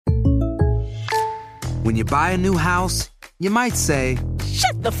When you buy a new house, you might say,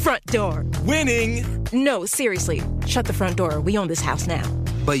 "Shut the front door." Winning! No, seriously. Shut the front door. We own this house now.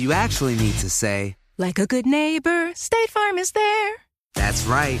 but you actually need to say, like a good neighbor, State Farm is there. That's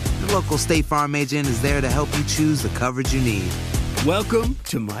right. The local State Farm agent is there to help you choose the coverage you need. Welcome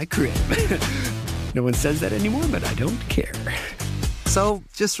to my crib. No one says that anymore, but I don't care. So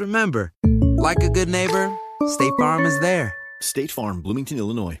just remember, like a good neighbor, State Farm is there. State Farm, Bloomington,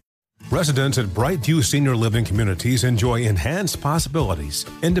 Illinois. Residents at Brightview Senior Living Communities enjoy enhanced possibilities,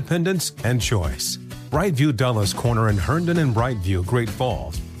 independence, and choice. Brightview Dulles Corner in Herndon and Brightview, Great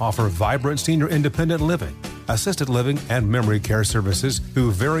Falls, offer vibrant senior independent living, assisted living, and memory care services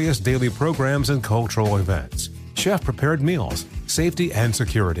through various daily programs and cultural events. Chef-prepared meals, safety and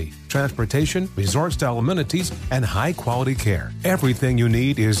security, transportation, resort-style amenities, and high-quality care. Everything you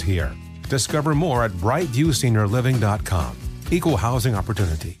need is here. Discover more at brightviewseniorliving.com. Equal housing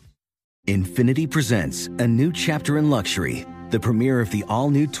opportunity. Infiniti presents a new chapter in luxury, the premiere of the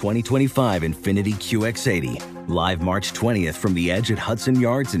all-new 2025 Infiniti QX80, live March 20th from the Edge at Hudson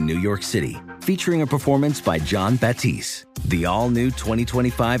Yards in New York City, featuring a performance by John Batiste. The all-new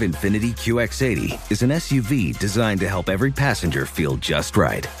 2025 Infiniti QX80 is an SUV designed to help every passenger feel just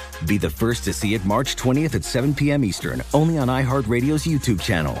right. Be the first to see it March 20th at 7 p.m. Eastern, only on iHeartRadio's YouTube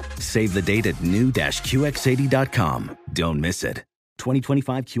channel. Save the date at new-QX80.com. Don't miss it.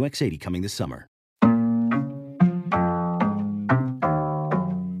 2025 QX80 coming this summer. All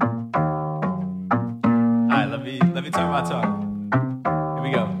right, let me talk my talk. Here we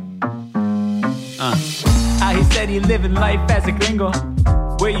go. He said he living life as a gringo,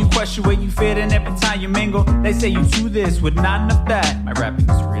 where you question where you fit and every time you mingle. They say you do this with not enough that. My rapping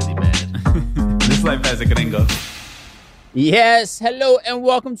is really bad. This life as a gringo. Yes, hello and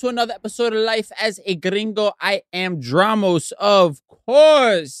welcome to another episode of Life as a Gringo. I am Dramos, of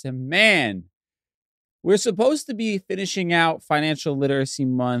course. Man, we're supposed to be finishing out Financial Literacy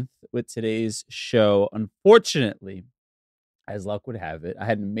Month with today's show. Unfortunately, as luck would have it, I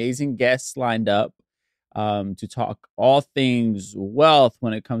had amazing guests lined up to talk all things wealth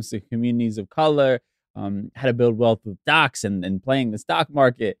when it comes to communities of color, how to build wealth with stocks and playing the stock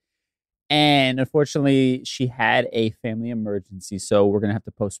market. And unfortunately, she had a family emergency, so we're going to have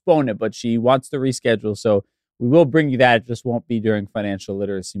to postpone it. But she wants to reschedule, so we will bring you that. It just won't be during Financial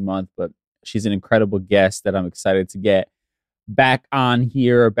Literacy Month, but she's an incredible guest that I'm excited to get back on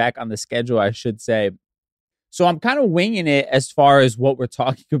here, or back on the schedule, I should say. So I'm kind of winging it as far as what we're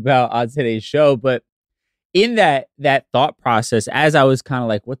talking about on today's show, but in that thought process, as I was kind of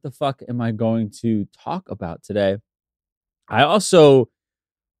like, what the fuck am I going to talk about today? I also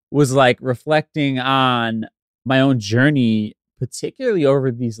was like reflecting on my own journey, particularly over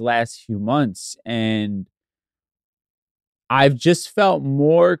these last few months. And I've just felt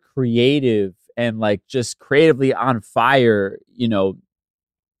more creative and like just creatively on fire, you know,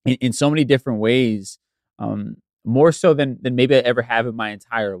 in so many different ways, more so than maybe I ever have in my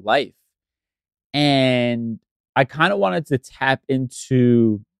entire life. And I kind of wanted to tap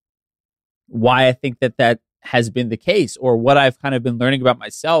into why I think that has been the case, or what I've kind of been learning about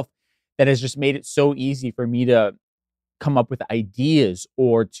myself that has just made it so easy for me to come up with ideas,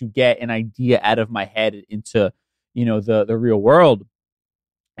 or to get an idea out of my head into, you know, the real world.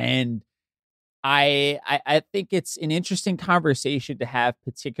 And I think it's an interesting conversation to have,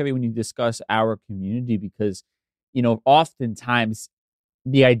 particularly when you discuss our community, because, you know, oftentimes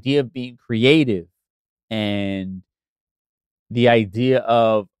the idea of being creative and the idea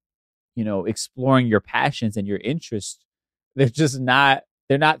of, you know, exploring your passions and your interests, they're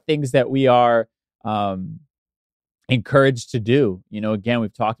not things that we are encouraged to do. You know, again,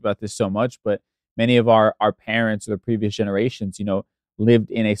 we've talked about this so much, but many of our parents or the previous generations, you know, lived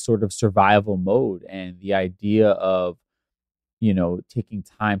in a sort of survival mode. And the idea of, you know, taking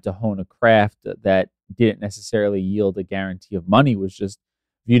time to hone a craft that didn't necessarily yield a guarantee of money was just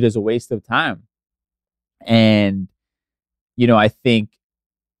viewed as a waste of time. And, you know, I think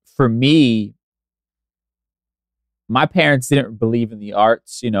for me, my parents didn't believe in the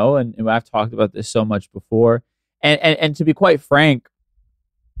arts, you know, and I've talked about this so much before. And to be quite frank,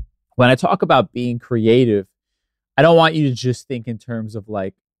 when I talk about being creative, I don't want you to just think in terms of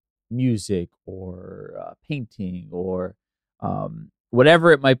like music or painting or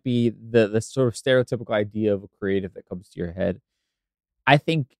whatever it might be, the sort of stereotypical idea of a creative that comes to your head. I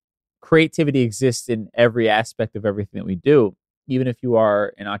think creativity exists in every aspect of everything that we do. Even if you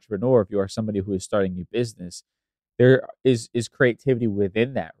are an entrepreneur, if you are somebody who is starting a business, there is creativity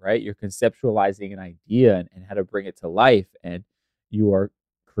within that, right? You're conceptualizing an idea and how to bring it to life, and you are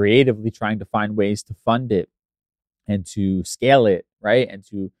creatively trying to find ways to fund it and to scale it, right? And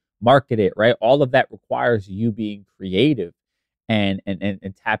to market it, right? All of that requires you being creative and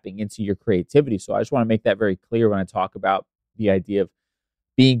tapping into your creativity. So I just want to make that very clear when I talk about the idea of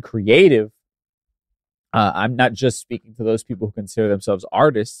being creative. I'm not just speaking to those people who consider themselves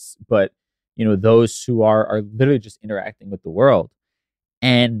artists, but those who are literally just interacting with the world.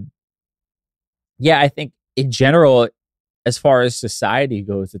 And yeah, I think in general, as far as society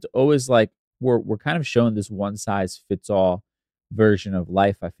goes, it's always like we're kind of shown this one size fits all version of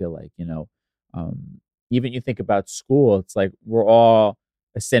life. I feel like, even you think about school, it's like we're all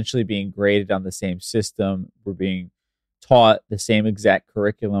essentially being graded on the same system. We're being taught the same exact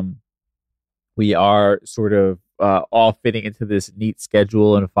curriculum. We are sort of all fitting into this neat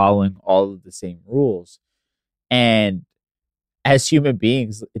schedule and following all of the same rules. And as human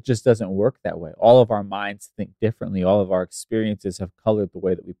beings, it just doesn't work that way. All of our minds think differently. All of our experiences have colored the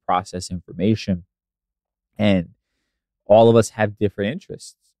way that we process information. And all of us have different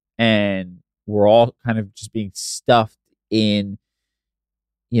interests. And we're all kind of just being stuffed in,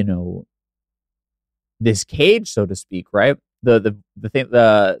 this cage, so to speak, right? The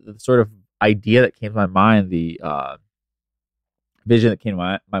sort of idea that came to my mind, the vision that came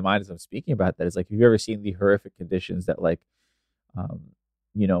to my mind as I'm speaking about that is like, have you ever seen the horrific conditions that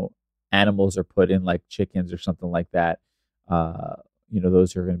animals are put in, like chickens or something like that?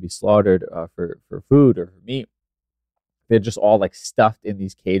 Those who are going to be slaughtered for food or for meat. They're just all like stuffed in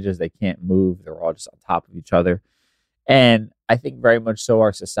these cages. They can't move. They're all just on top of each other. And I think very much so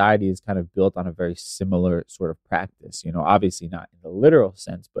our society is kind of built on a very similar sort of practice. Obviously not in the literal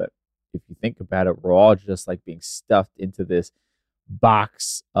sense, but if you think about it, we're all just like being stuffed into this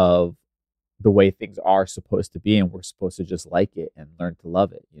box of the way things are supposed to be, and we're supposed to just like it and learn to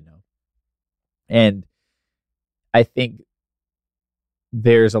love it, And I think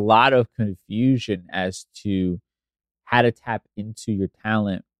there's a lot of confusion as to how to tap into your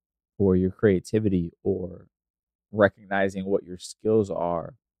talent or your creativity or recognizing what your skills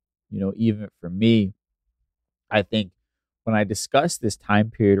are. Even for me, I think when I discuss this time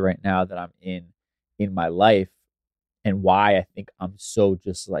period right now that I'm in my life and why I think I'm so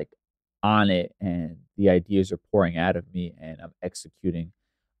just like on it and the ideas are pouring out of me and I'm executing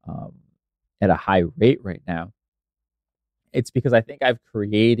at a high rate right now, it's because I think I've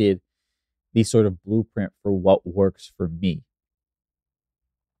created the sort of blueprint for what works for me.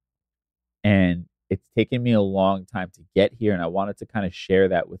 And it's taken me a long time to get here. And I wanted to kind of share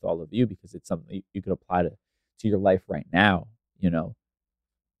that with all of you because it's something you could apply to your life right now. In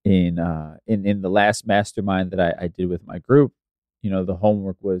the last mastermind that I did with my group, the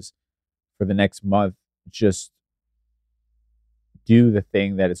homework was for the next month, just do the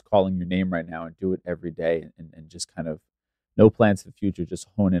thing that is calling your name right now and do it every day and just kind of no plans for the future, just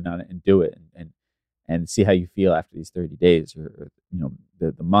hone in on it and do it and see how you feel after these 30 days or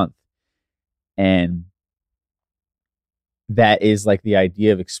the month. And that is like the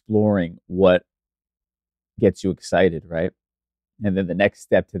idea of exploring what gets you excited, right? And then the next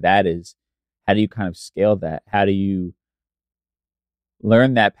step to that is, how do you kind of scale that? How do you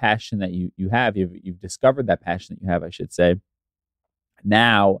learn that passion that you have? You've discovered that passion that you have, I should say.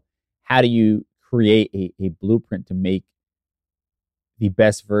 Now, how do you create a blueprint to make the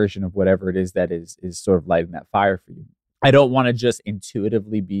best version of whatever it is that is sort of lighting that fire for you? I don't want to just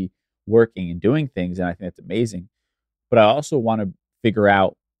intuitively be working and doing things, and I think that's amazing. But I also want to figure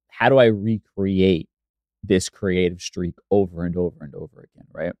out, how do I recreate this creative streak over and over and over again,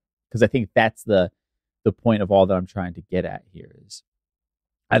 right? Because I think that's the point of all that I'm trying to get at here is,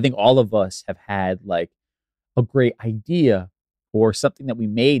 I think all of us have had like a great idea or something that we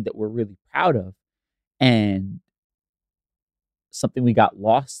made that we're really proud of, and something we got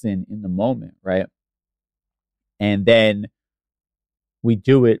lost in the moment, right? And then we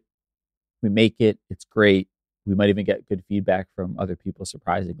do it, we make it, it's great. We might even get good feedback from other people,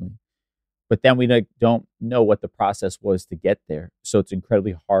 surprisingly. But then we don't know what the process was to get there. So it's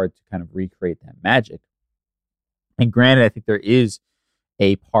incredibly hard to kind of recreate that magic. And granted, I think there is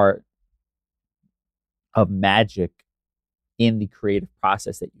a part of magic in the creative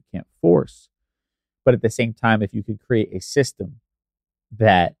process that you can't force. But at the same time, if you could create a system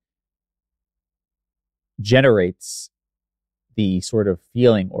that generates the sort of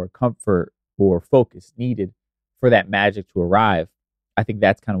feeling or comfort or focus needed for that magic to arrive, I think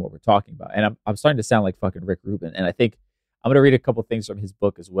that's kind of what we're talking about. And I'm starting to sound like fucking Rick Rubin. And I think I'm going to read a couple things from his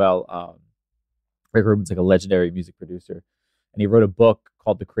book as well. Rick Rubin's like a legendary music producer. And he wrote a book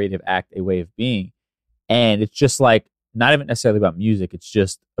called The Creative Act, A Way of Being. And it's just like, not even necessarily about music. It's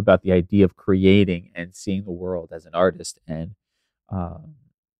just about the idea of creating and seeing the world as an artist and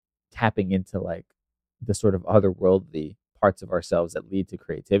tapping into like the sort of otherworldly parts of ourselves that lead to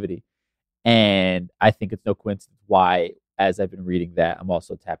creativity. And I think it's no coincidence why, as I've been reading that, I'm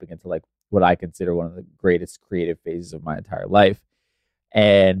also tapping into like what I consider one of the greatest creative phases of my entire life.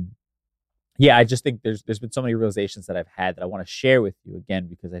 And yeah, I just think there's been so many realizations that I've had that I want to share with you again,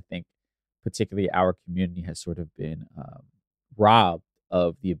 because I think particularly our community has sort of been robbed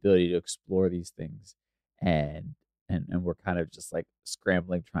of the ability to explore these things, and we're kind of just like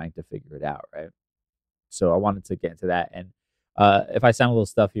scrambling trying to figure it out, right? So I wanted to get into that. And if I sound a little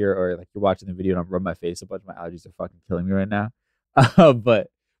stuff here, or like you're watching the video and I'm rubbing my face, a bunch of my allergies are fucking killing me right now. But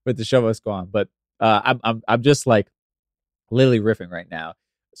the show must go on. But I'm just like literally riffing right now.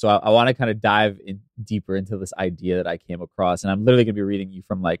 So I want to kind of dive in deeper into this idea that I came across, and I'm literally gonna be reading you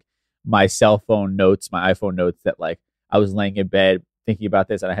from like my cell phone notes, my iPhone notes, that like I was laying in bed thinking about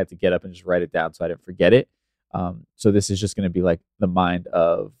this and I had to get up and just write it down so I didn't forget it. So this is just gonna be like the mind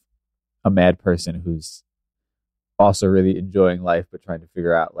of a mad person who's also really enjoying life, but trying to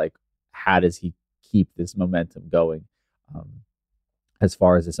figure out like how does he keep this momentum going as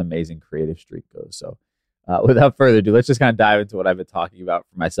far as this amazing creative streak goes. So without further ado, let's just kind of dive into what I've been talking about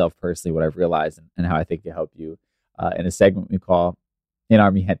for myself personally, what I've realized, and how I think it helped you in a segment we call in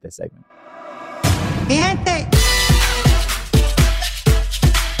our Mi Gente segment. Mi Gente.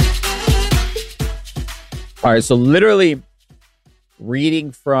 All right, so literally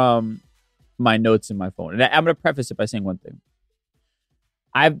reading from my notes in my phone. And I'm going to preface it by saying one thing.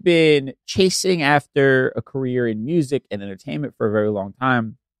 I've been chasing after a career in music and entertainment for a very long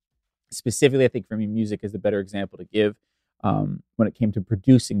time. Specifically, I think for me, music is the better example to give when it came to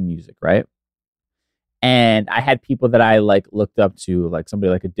producing music, right? And I had people that I like looked up to, like somebody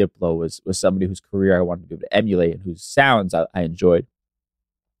like a Diplo was somebody whose career I wanted to be able to emulate and whose sounds I enjoyed.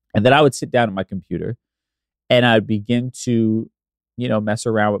 And then I would sit down at my computer and I'd begin to, mess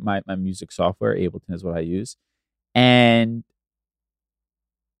around with my music software. Ableton is what I use. And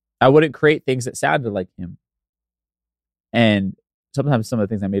I wouldn't create things that sounded like him. And sometimes some of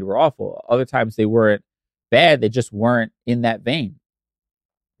the things I made were awful. Other times they weren't bad. They just weren't in that vein.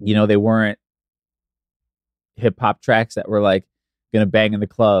 They weren't hip hop tracks that were like going to bang in the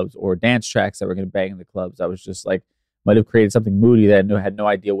clubs, or dance tracks that were going to bang in the clubs. I was just like, might have created something moody that I had no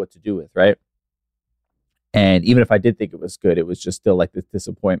idea what to do with, right? And even if I did think it was good, it was just still like this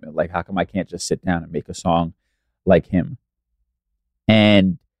disappointment. Like, how come I can't just sit down and make a song like him?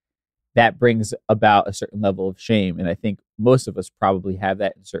 And that brings about a certain level of shame. And I think most of us probably have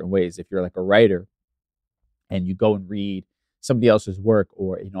that in certain ways. If you're like a writer and you go and read somebody else's work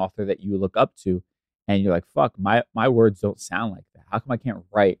or an author that you look up to, and you're like, fuck, my words don't sound like that. How come I can't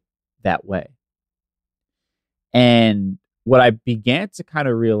write that way? And what I began to kind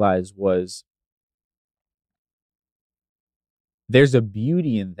of realize was there's a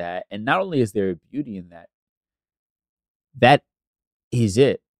beauty in that. And not only is there a beauty in that, that is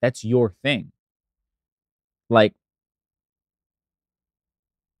it. That's your thing. Like,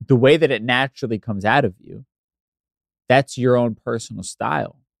 the way that it naturally comes out of you, that's your own personal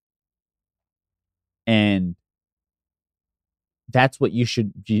style. And that's what you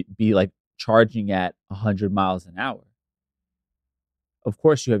should be like charging at 100 miles an hour. Of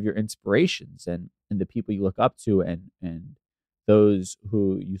course, you have your inspirations and the people you look up to and those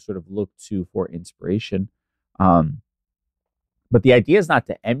who you sort of look to for inspiration. But the idea is not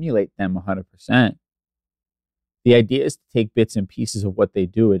to emulate them 100%. The idea is to take bits and pieces of what they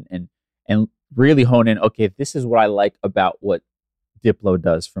do and really hone in, okay, this is what I like about what Diplo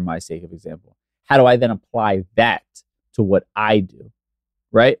does, for my sake of example. How do I then apply that to what I do,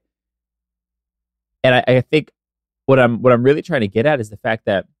 right? And I think what I'm really trying to get at is the fact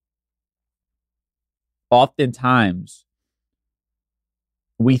that oftentimes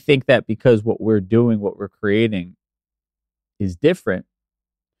we think that because what we're doing, what we're creating is different,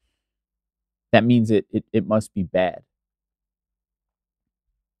 that means it must be bad.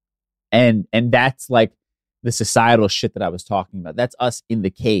 And that's like the societal shit that I was talking about. That's us in the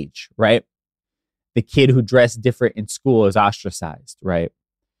cage, right? The kid who dressed different in school is ostracized, right?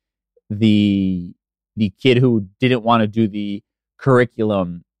 The kid who didn't want to do the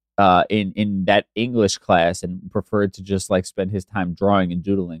curriculum in that English class and preferred to just like spend his time drawing and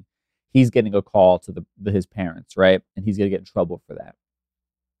doodling, he's getting a call to his parents, right? And he's going to get in trouble for that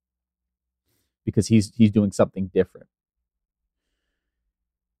because he's doing something different.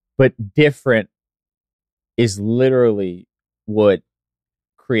 But different is literally what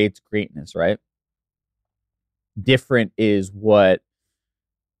creates greatness, right? Different is what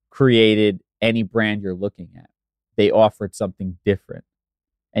created any brand you're looking at. They offered something different.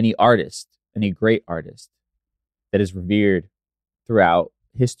 Any artist, any great artist that is revered throughout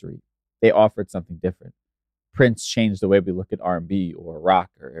history, they offered something different. Prince changed the way we look at R&B or rock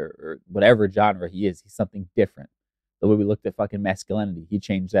or whatever genre he is. He's something different. The way we looked at fucking masculinity, he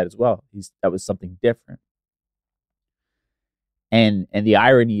changed that as well. That was something different. And the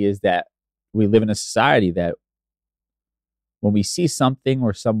irony is that we live in a society that when we see something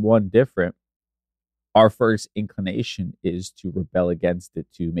or someone different, our first inclination is to rebel against it,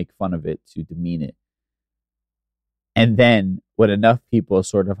 to make fun of it, to demean it. And then when enough people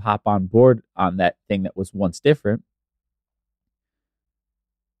sort of hop on board on that thing that was once different,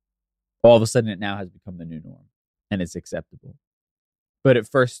 all of a sudden it now has become the new norm and it's acceptable. But it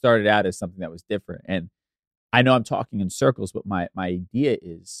first started out as something that was different. And I know I'm talking in circles, but my idea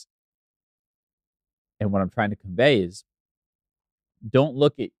is, and what I'm trying to convey is, don't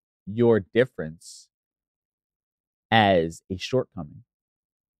look at your difference as a shortcoming.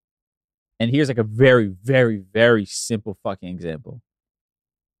 And here's like a very, very, very simple fucking example.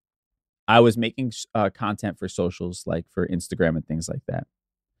 I was making content for socials, like for Instagram and things like that.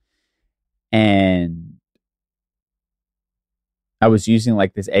 And I was using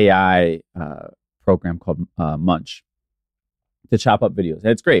like this AI program called Munch to chop up videos.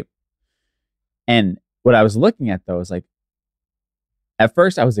 And it's great. And what I was looking at, though, is like, at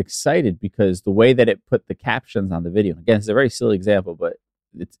first I was excited because the way that it put the captions on the video, again, it's a very silly example, but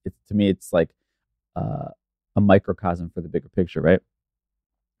it's to me, it's like a microcosm for the bigger picture, right?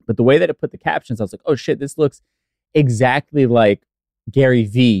 But the way that it put the captions, I was like, oh shit, this looks exactly like Gary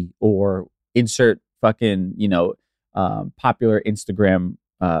V or insert fucking, popular Instagram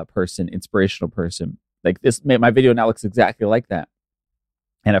person, inspirational person. Like this, my video now looks exactly like that.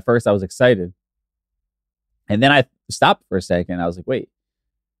 And at first I was excited. And then I stopped for a second. I was like, wait,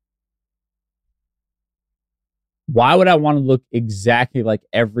 why would I want to look exactly like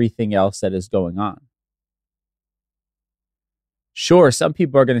everything else that is going on? Sure, some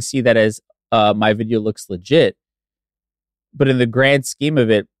people are going to see that as my video looks legit, but in the grand scheme of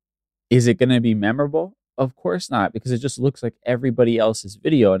it, is it going to be memorable? Of course not, because it just looks like everybody else's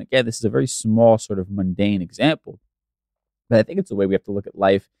video. And again, this is a very small sort of mundane example, but I think it's the way we have to look at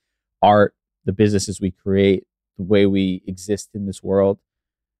life, art, the businesses we create, the way we exist in this world.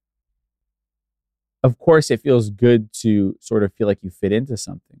 Of course, it feels good to sort of feel like you fit into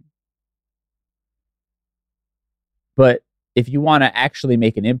something. But if you want to actually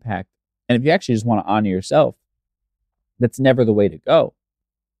make an impact, and if you actually just want to honor yourself, that's never the way to go.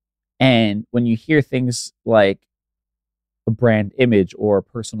 And when you hear things like a brand image or a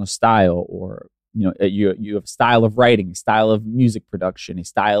personal style, or you have a style of writing, a style of music production, a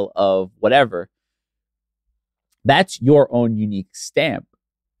style of whatever, that's your own unique stamp.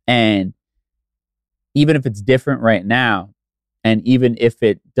 And even if it's different right now, and even if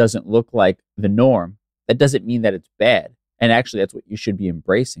it doesn't look like the norm, that doesn't mean that it's bad. And actually, that's what you should be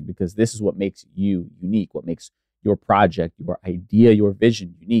embracing, because this is what makes you unique. What makes your project, your idea, your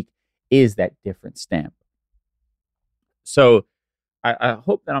vision unique is that different stamp. So I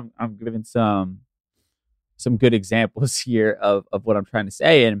hope that I'm giving some good examples here of what I'm trying to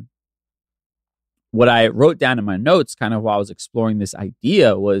say. And what I wrote down in my notes kind of while I was exploring this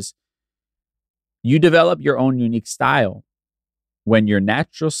idea was, you develop your own unique style when your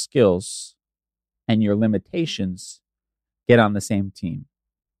natural skills and your limitations get on the same team.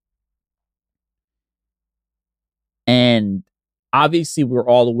 And obviously we're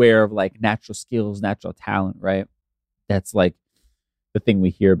all aware of like natural skills, natural talent, right? That's like the thing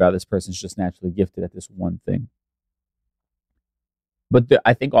we hear about. This person's just naturally gifted at this one thing. But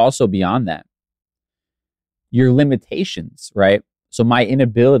I think also beyond that, your limitations, right? So my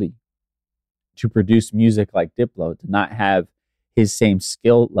inability to produce music like Diplo, to not have his same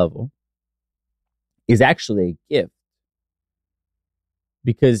skill level, is actually a gift.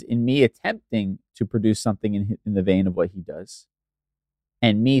 Because in me attempting to produce something in the vein of what he does,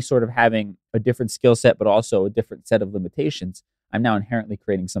 and me sort of having a different skill set, but also a different set of limitations, I'm now inherently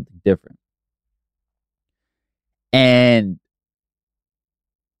creating something different. And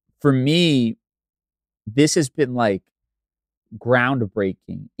for me, this has been like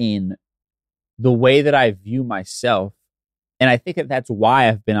groundbreaking in the way that I view myself. And I think that's why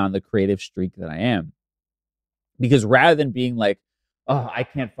I've been on the creative streak that I am. Because rather than being like, oh, I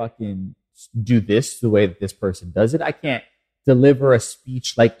can't fucking do this the way that this person does it, I can't deliver a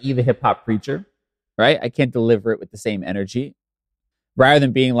speech like E the Hip Hop Preacher, right? I can't deliver it with the same energy. Rather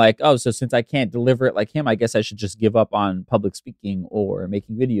than being like, oh, so since I can't deliver it like him, I guess I should just give up on public speaking or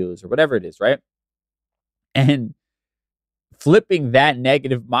making videos or whatever it is, right? And flipping that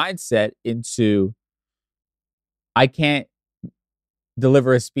negative mindset into, I can't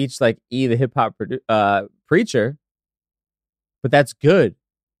deliver a speech like E the Hip Hop Preacher, but that's good.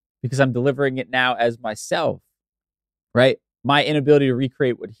 because I'm delivering it now as myself, right? My inability to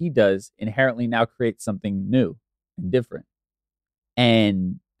recreate what he does inherently now creates something new and different.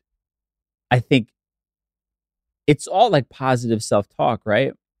 And I think it's all like positive self-talk,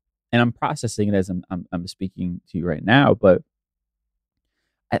 right? And I'm processing it as I'm speaking to you right now. But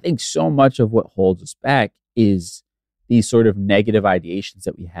I think so much of what holds us back is these sort of negative ideations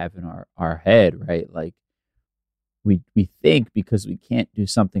that we have in our head, right? Like we think because we can't do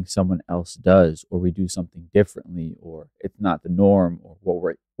something someone else does, or we do something differently, or it's not the norm, or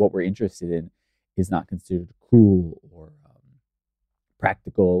what we're interested in is not considered cool or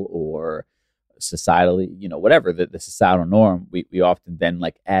practical or societally, whatever the societal norm, we often then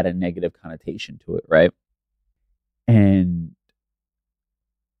like add a negative connotation to it, right? And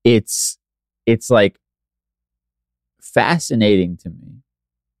it's like fascinating to me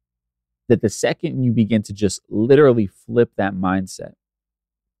that the second you begin to just literally flip that mindset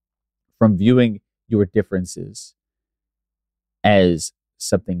from viewing your differences as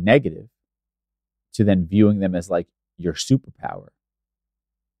something negative to then viewing them as like your superpower,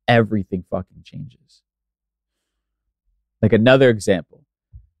 everything fucking changes. Like another example,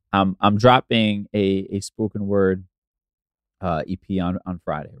 I'm dropping a spoken word EP on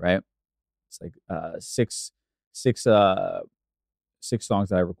Friday, right? It's like six songs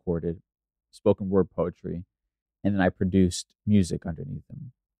that I recorded, spoken word poetry, and then I produced music underneath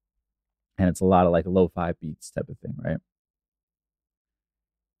them. And it's a lot of like lo-fi beats type of thing, right?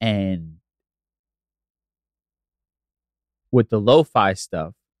 And with the lo-fi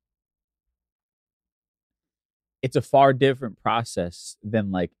stuff, it's a far different process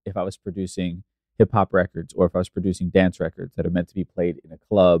than like if I was producing hip hop records or if I was producing dance records that are meant to be played in a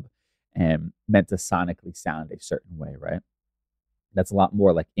club and meant to sonically sound a certain way, right? That's a lot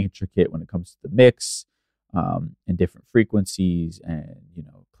more like intricate when it comes to the mix and different frequencies and,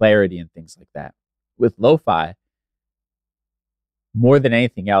 clarity and things like that. With lo-fi, more than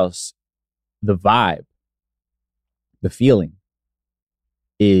anything else, the vibe, the feeling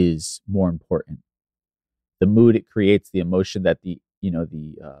is more important. The mood it creates, the emotion that the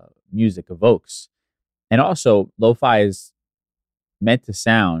music evokes. And also, lo-fi is meant to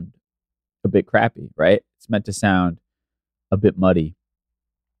sound a bit crappy, right? It's meant to sound a bit muddy.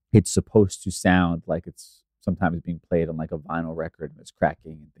 It's supposed to sound like it's sometimes being played on like a vinyl record and it's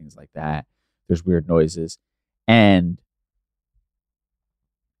cracking and things like that. There's weird noises. And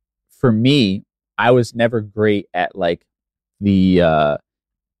for me, I was never great at like the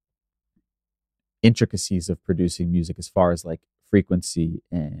intricacies of producing music as far as like frequency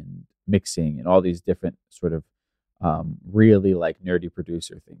and mixing and all these different sort of really like nerdy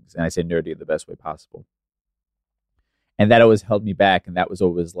producer things. And I say nerdy in the best way possible. And that always held me back. And that was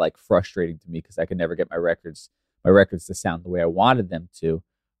always like frustrating to me because I could never get my records to sound the way I wanted them to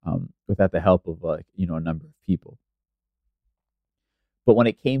without the help of like, a number of people. But when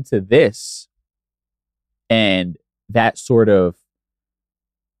it came to this and that sort of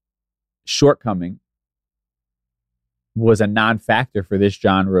shortcoming was a non-factor for this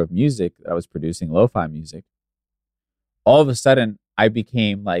genre of music that I was producing, lo-fi music, all of a sudden I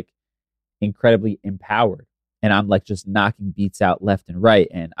became like incredibly empowered. And I'm like just knocking beats out left and right.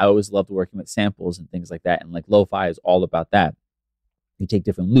 And I always loved working with samples and things like that. And like lo-fi is all about that. You take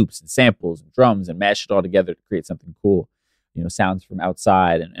different loops and samples and drums and mash it all together to create something cool. Sounds from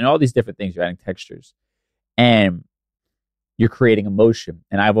outside and all these different things. You're adding textures and you're creating emotion.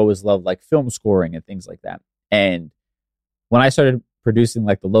 And I've always loved like film scoring and things like that. And when I started producing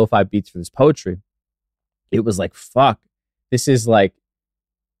like the lo-fi beats for this poetry, it was like, fuck, this is like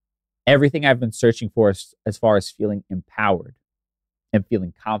everything I've been searching for as far as feeling empowered and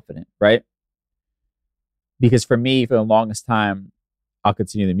feeling confident, right? Because for me, for the longest time, I'll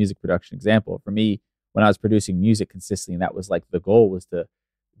continue the music production example. For me, when I was producing music consistently, and that was like the goal was to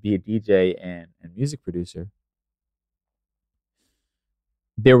be a DJ and music producer,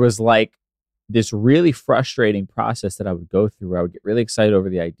 there was like this really frustrating process that I would go through where I would get really excited over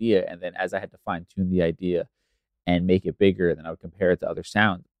the idea. And then as I had to fine tune the idea and make it bigger, then I would compare it to other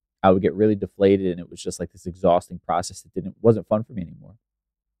sounds. I would get really deflated and it was just like this exhausting process that wasn't fun for me anymore.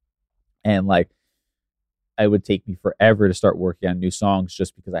 And like, it would take me forever to start working on new songs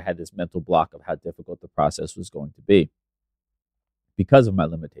just because I had this mental block of how difficult the process was going to be because of my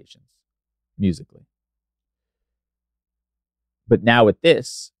limitations musically. But now with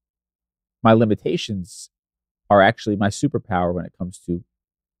this, my limitations are actually my superpower when it comes to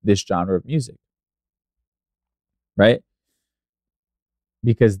this genre of music, right?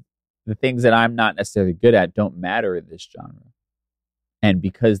 Because the things that I'm not necessarily good at don't matter in this genre. And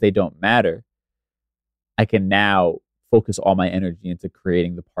because they don't matter, I can now focus all my energy into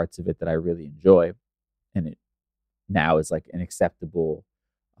creating the parts of it that I really enjoy. And it now is like an acceptable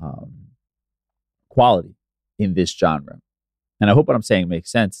quality in this genre. And I hope what I'm saying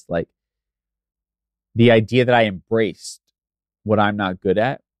makes sense. Like the idea that I embraced what I'm not good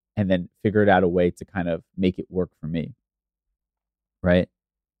at and then figured out a way to kind of make it work for me. Right?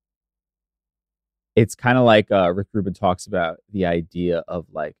 It's kind of like Rick Rubin talks about the idea of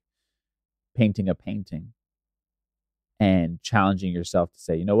like painting a painting and challenging yourself to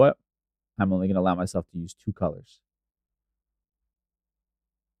say, you know what? I'm only going to allow myself to use 2 colors.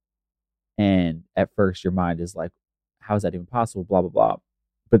 And at first your mind is like, how is that even possible? Blah, blah, blah.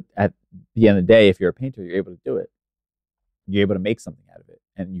 But at the end of the day, if you're a painter, you're able to do it. You're able to make something out of it.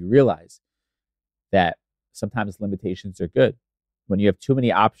 And you realize that sometimes limitations are good. When you have too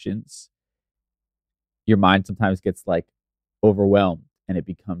many options, your mind sometimes gets like overwhelmed and it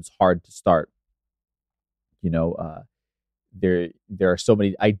becomes hard to start. There are so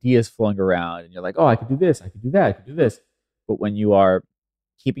many ideas flowing around and you're like, oh, I could do this, I could do that, I could do this. But when you are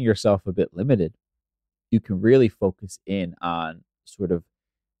keeping yourself a bit limited, you can really focus in on sort of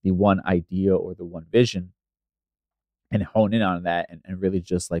the one idea or the one vision and hone in on that and really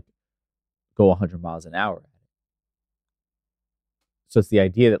just like go 100 miles an hour. So it's the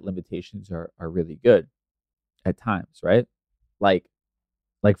idea that limitations are really good at times, right? Like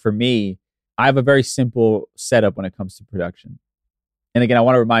for me, I have a very simple setup when it comes to production. And again, I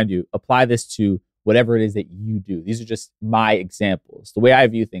want to remind you, apply this to whatever it is that you do. These are just my examples. The way I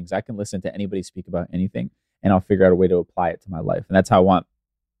view things, I can listen to anybody speak about anything and I'll figure out a way to apply it to my life. And that's how I want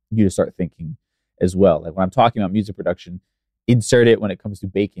you to start thinking as well. Like when I'm talking about music production, insert it when it comes to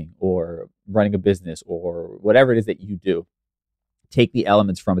baking or running a business or whatever it is that you do. Take the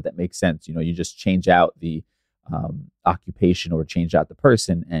elements from it that make sense. You just change out the occupation or change out the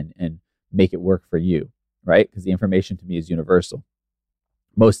person and make it work for you, right? Because the information to me is universal.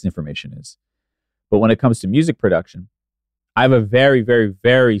 Most information is. But when it comes to music production, I have a very, very,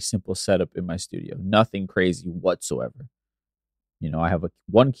 very simple setup in my studio. Nothing crazy whatsoever. I have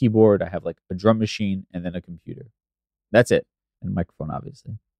one keyboard, I have like a drum machine, and then a computer. That's it. And a microphone,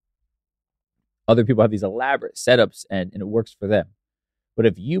 obviously. Other people have these elaborate setups and it works for them. But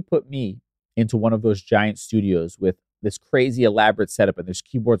if you put me into one of those giant studios with this crazy elaborate setup and there's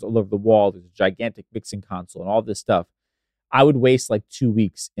keyboards all over the wall, there's a gigantic mixing console and all this stuff, I would waste like 2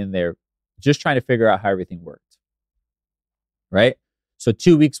 weeks in there just trying to figure out how everything worked. Right? So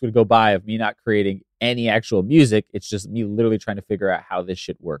 2 weeks would go by of me not creating any actual music. It's just me literally trying to figure out how this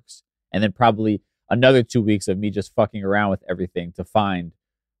shit works. And then probably another 2 weeks of me just fucking around with everything to find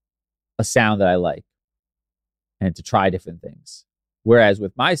a sound that I like and to try different things. Whereas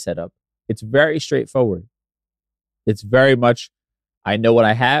with my setup, it's very straightforward. It's very much, I know what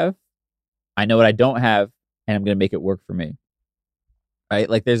I have, I know what I don't have, and I'm going to make it work for me. Right?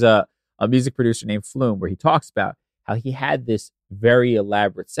 Like there's a music producer named Flume where he talks about how he had this very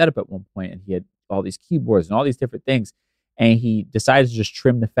elaborate setup at one point and he had all these keyboards and all these different things. And he decided to just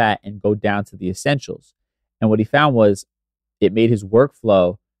trim the fat and go down to the essentials. And what he found was it made his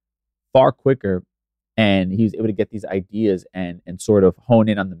workflow far quicker and he was able to get these ideas and sort of hone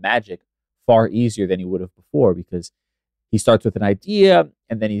in on the magic far easier than he would have before, because he starts with an idea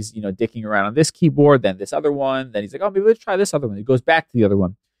and then he's, dicking around on this keyboard, then this other one, then he's like, oh, maybe let's try this other one. He goes back to the other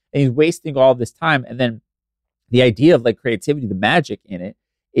one and he's wasting all this time. And then the idea of like creativity, the magic in it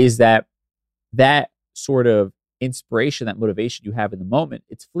is that sort of inspiration, that motivation you have in the moment,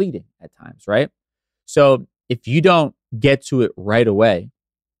 it's fleeting at times, right? So if you don't get to it right away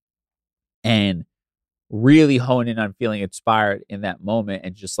and really hone in on feeling inspired in that moment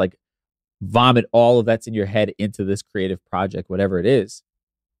and just like vomit all of that's in your head into this creative project, whatever it is,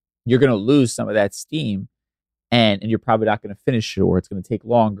 you're going to lose some of that steam and you're probably not going to finish it, or it's going to take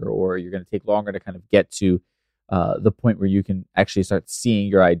longer, or you're going to take longer to kind of get to the point where you can actually start seeing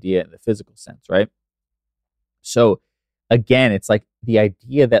your idea in the physical sense, right? So again, it's like the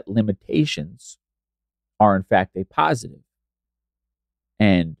idea that limitations are in fact a positive.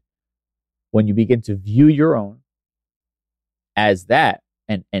 And when you begin to view your own as that,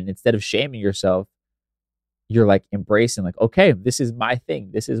 and instead of shaming yourself, you're like embracing like, okay, this is my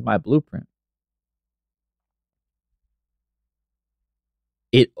thing. This is my blueprint.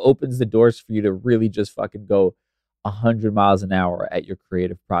 It opens the doors for you to really just fucking go 100 miles an hour at your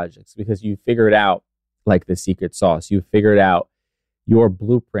creative projects, because you figured out like the secret sauce. You figured out your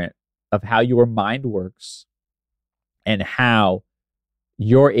blueprint of how your mind works and how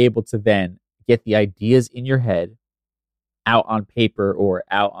you're able to then get the ideas in your head out on paper or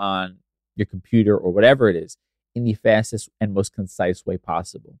out on your computer or whatever it is in the fastest and most concise way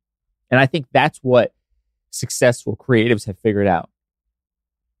possible. And I think that's what successful creatives have figured out.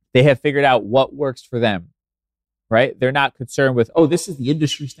 They have figured out what works for them, right? They're not concerned with, oh, this is the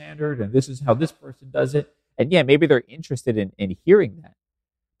industry standard and this is how this person does it. And yeah, maybe they're interested in hearing that,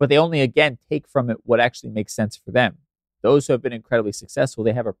 but they only, again, take from it what actually makes sense for them. Those who have been incredibly successful,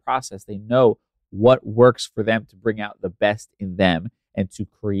 they have a process. They know what works for them to bring out the best in them and to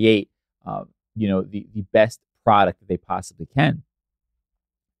create, the best product that they possibly can.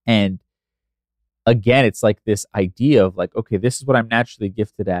 And again, it's like this idea of like, okay, this is what I'm naturally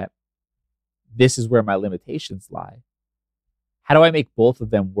gifted at. This is where my limitations lie. How do I make both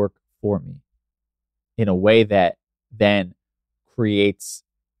of them work for me in a way that then creates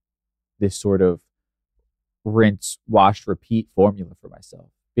this sort of rinse, wash, repeat formula for myself?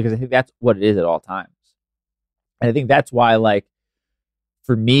 Because I think that's what it is at all times. And I think that's why, like,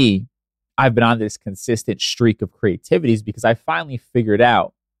 for me, I've been on this consistent streak of creativities because I finally figured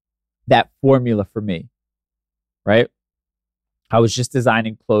out that formula for me, right? I was just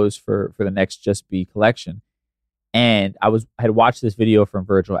designing clothes for the next Just Be collection. And I had watched this video from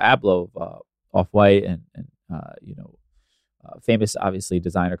Virgil Abloh of Off-White and famous, obviously,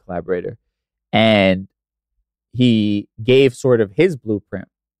 designer collaborator. And he gave sort of his blueprint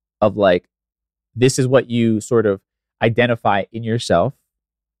of like, this is what you sort of identify in yourself.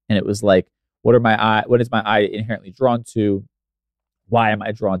 And it was like, what is my eye inherently drawn to? Why am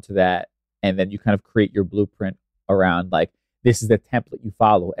I drawn to that? And then you kind of create your blueprint around like, this is the template you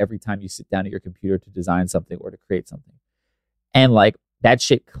follow every time you sit down at your computer to design something or to create something. And like that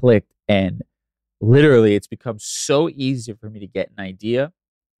shit clicked. And literally it's become so easy for me to get an idea,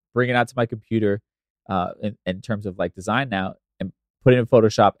 bring it out to my computer in terms of like design now and put it in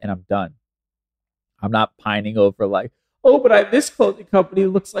Photoshop and I'm done. I'm not pining over like, oh, but this clothing company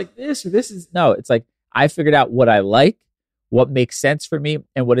looks like this or this is, no, it's like I figured out what I like, what makes sense for me,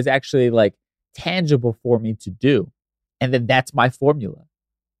 and what is actually like tangible for me to do. And then that's my formula.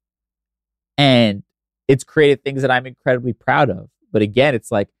 And it's created things that I'm incredibly proud of. But again,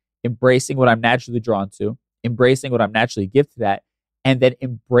 it's like embracing what I'm naturally drawn to, embracing what I'm naturally gifted at, and then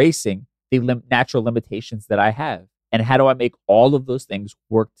embracing the natural limitations that I have. And how do I make all of those things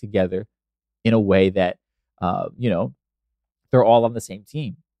work together in a way that, they're all on the same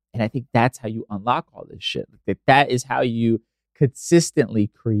team? And I think that's how you unlock all this shit. That is how you consistently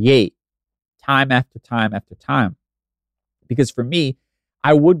create time after time after time. Because for me,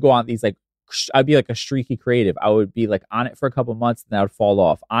 I would go on these like, I'd be like a streaky creative. I would be like on it for a couple months and then I would fall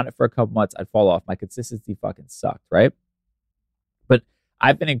off. On it for a couple months, I'd fall off. My consistency fucking sucked, right? But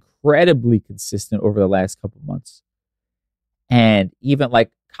I've been incredibly consistent over the last couple months. And even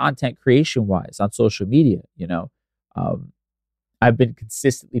like content creation wise on social media, I've been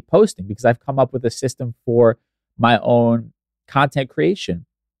consistently posting because I've come up with a system for my own content creation.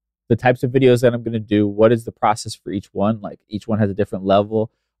 The types of videos that I'm going to do, what is the process for each one? Like each one has a different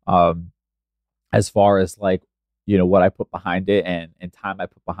level as far as like, what I put behind it and time I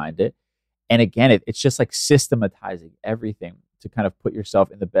put behind it. And again, it's just like systematizing everything to kind of put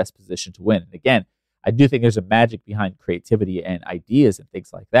yourself in the best position to win. And again, I do think there's a magic behind creativity and ideas and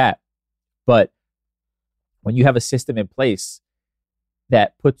things like that. But when you have a system in place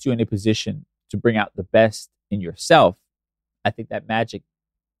that puts you in a position to bring out the best in yourself, I think that magic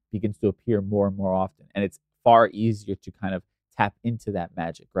begins to appear more and more often. And it's far easier to kind of tap into that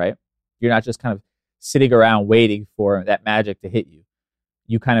magic, right? You're not just kind of sitting around waiting for that magic to hit you.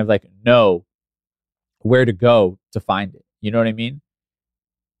 You kind of like know where to go to find it. You know what I mean?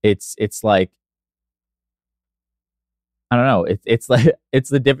 It's like, I don't know. It's like, it's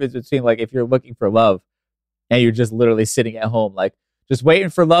the difference between like if you're looking for love and you're just literally sitting at home, like just waiting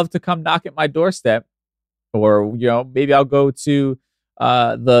for love to come knock at my doorstep. Or, maybe I'll go to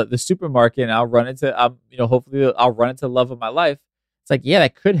the supermarket and I'll run into, hopefully I'll run into the love of my life. It's like, yeah,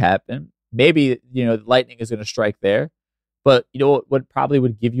 that could happen. Maybe, the lightning is going to strike there. But what probably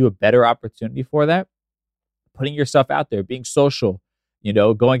would give you a better opportunity for that? Putting yourself out there, being social,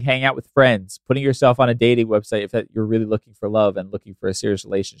 going hang out with friends, putting yourself on a dating website if you're really looking for love and looking for a serious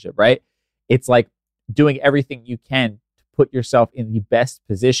relationship, right? It's like doing everything you can to put yourself in the best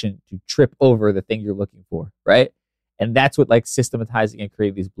position to trip over the thing you're looking for, right? And that's what like systematizing and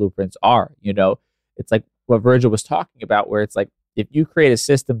creating these blueprints are, It's like what Virgil was talking about, where it's like, if you create a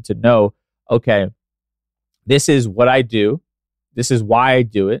system to know, okay, this is what I do, this is why I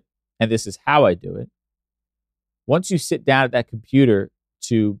do it, and this is how I do it. Once you sit down at that computer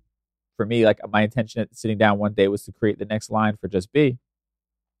for me, like my intention at sitting down one day was to create the next line for Just Be.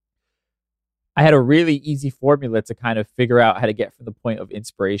 I had a really easy formula to kind of figure out how to get from the point of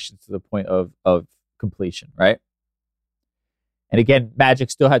inspiration to the point of completion, right? And again, magic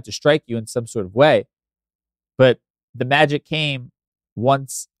still had to strike you in some sort of way. But the magic came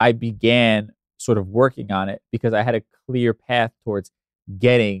once I began sort of working on it because I had a clear path towards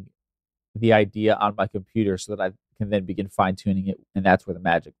getting the idea on my computer so that I can then begin fine-tuning it. And that's where the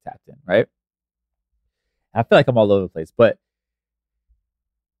magic tapped in, right? I feel like I'm all over the place, but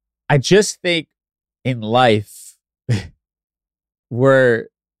I just think in life, we're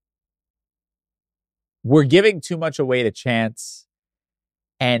giving too much away to chance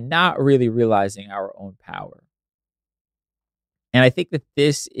and not really realizing our own power. And I think that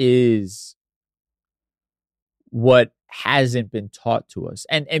this is what hasn't been taught to us.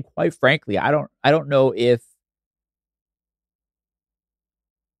 And quite frankly, I don't know if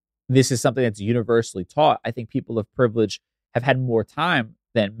this is something that's universally taught. I think people of privilege have had more time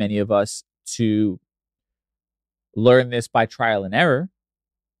than many of us to learn this by trial and error.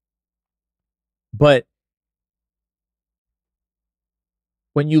 But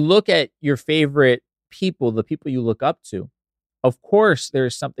when you look at your favorite people, the people you look up to, of course,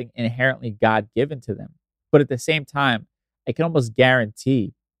 there's something inherently God-given to them. But at the same time, I can almost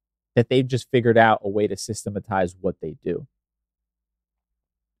guarantee that they've just figured out a way to systematize what they do.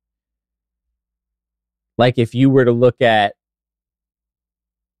 Like if you were to look at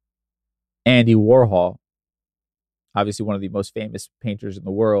Andy Warhol, obviously one of the most famous painters in the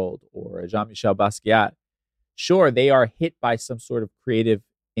world, or Jean-Michel Basquiat, sure, they are hit by some sort of creative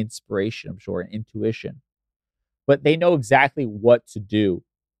inspiration, I'm sure, and intuition. But they know exactly what to do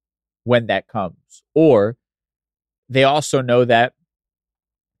when that comes. Or they also know that,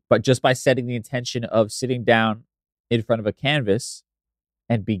 but just by setting the intention of sitting down in front of a canvas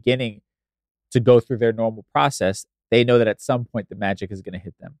and beginning to go through their normal process, they know that at some point the magic is going to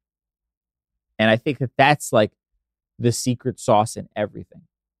hit them. And I think that that's like the secret sauce in everything.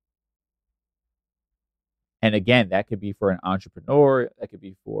 And again, that could be for an entrepreneur, that could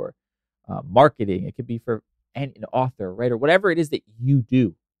be for marketing, it could be for an author, writer, whatever it is that you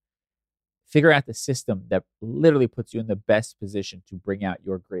do. Figure out the system that literally puts you in the best position to bring out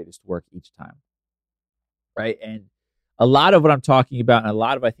your greatest work each time. Right? And a lot of what I'm talking about, and a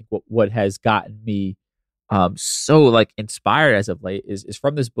lot of, I think, what has gotten me so like inspired as of late is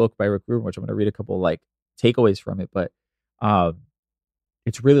from this book by Rick Rubin, which I'm going to read a couple like takeaways from it. But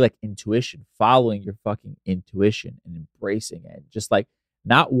it's really like intuition, following your fucking intuition and embracing it. Just like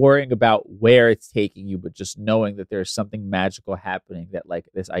not worrying about where it's taking you, but just knowing that there's something magical happening, that like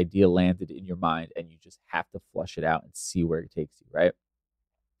this idea landed in your mind and you just have to flush it out and see where it takes you, right?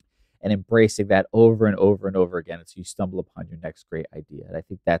 And embracing that over and over and over again until you stumble upon your next great idea. And I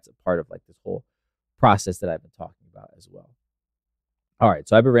think that's a part of like this whole process that I've been talking about as well. All right,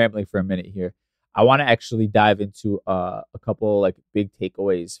 so I've been rambling for a minute here. I want to actually dive into a couple like big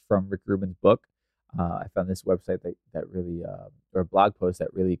takeaways from Rick Rubin's book. I found this website that really, or a blog post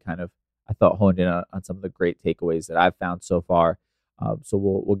that really kind of, I thought, honed in on some of the great takeaways that I've found so far. So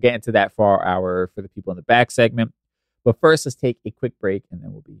we'll get into that for for the people in the back segment. But first, let's take a quick break and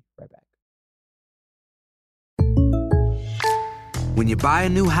then we'll be right back. When you buy a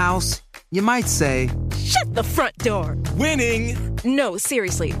new house, you might say, Shut the front door. winning! No,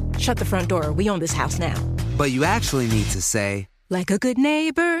 seriously. Shut the front door. We own this house now. But you actually need to say, Like a good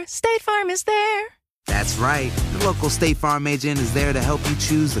neighbor, State Farm is there. that's right. The local State Farm agent is there to help you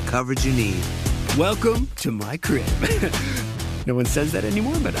choose the coverage you need. Welcome to my crib. No one says that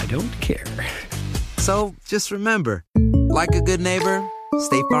anymore, but I don't care. So just remember, like a good neighbor,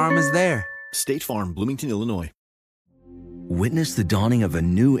 State Farm is there. State Farm, Bloomington, Illinois. Witness the dawning of a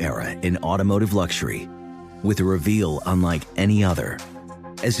new era in automotive luxury with a reveal unlike any other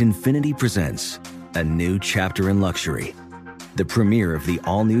as Infiniti presents a new chapter in luxury, the premiere of the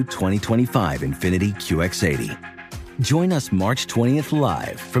all-new 2025 Infiniti QX80. Join us March 20th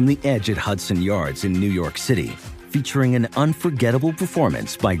live from the Edge at Hudson Yards in New York City, featuring an unforgettable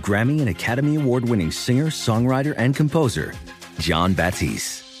performance by Grammy and Academy Award-winning singer, songwriter, and composer, Jon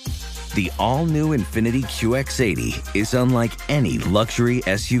Batiste. The all-new Infiniti QX80 is unlike any luxury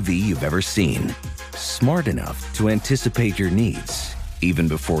SUV you've ever seen. Smart enough to anticipate your needs, even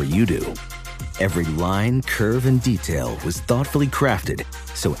before you do. Every line, curve, and detail was thoughtfully crafted,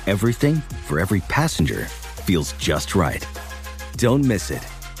 so everything for every passenger feels just right. Don't miss it.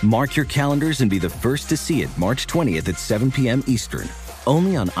 Mark your calendars and be the first to see it March 20th at 7 p.m. Eastern,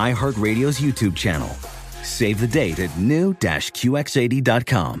 only on iHeartRadio's YouTube channel. Save the date at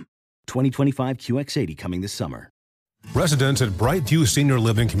new-QX80.com. 2025 QX80 coming this summer. Residents at Brightview Senior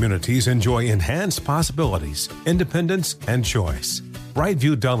Living Communities enjoy enhanced possibilities, independence, and choice.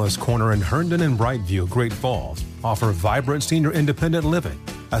 Brightview Dulles Corner in Herndon and Brightview, Great Falls, offer vibrant senior independent living,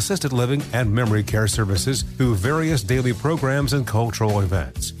 assisted living, and memory care services through various daily programs and cultural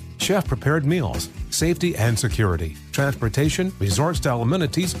events. chef-prepared meals, safety and security, transportation, resort-style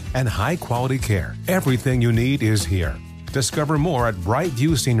amenities, and high-quality care. Everything you need is here. Discover more at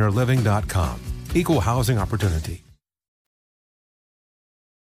brightviewseniorliving.com. Equal housing opportunity.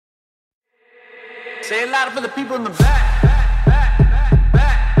 Say it louder for the people in the back.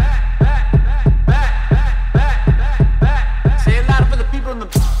 Say it louder for the people in the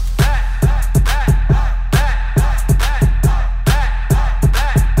back.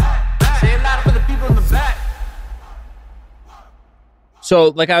 Say it louder for the people in the back. So,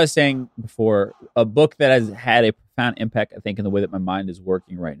 like I was saying before, a book that has had a profound impact, I think, in the way that my mind is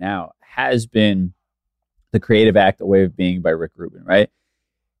working right now has been The Creative Act, A Way of Being by Rick Rubin, right?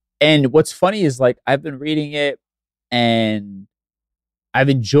 And what's funny is, like, I've been reading it and I've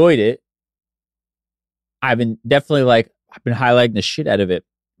enjoyed it. I've been highlighting the shit out of it.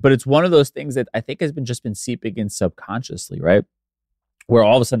 But it's one of those things that I think has been seeping in subconsciously, right? Where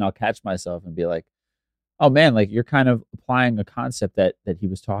all of a sudden I'll catch myself and be like, oh man, like you're kind of applying a concept that he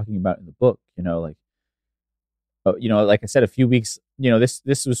was talking about in the book, like I said, a few weeks,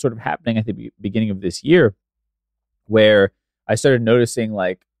 this was sort of happening at the beginning of this year where I started noticing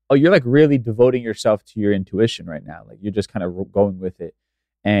like, oh, you're like really devoting yourself to your intuition right now. Like you're just kind of going with it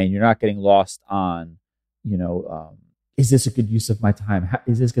and you're not getting lost on, is this a good use of my time?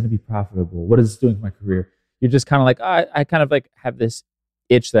 Is this going to be profitable? What is this doing for my career? You're just kind of like, I kind of like have this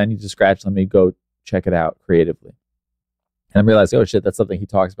itch that I need to scratch. Let me go check it out creatively. And I realized, oh shit, that's something he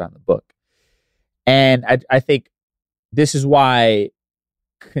talks about in the book. And I think this is why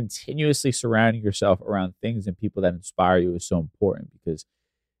continuously surrounding yourself around things and people that inspire you is so important, because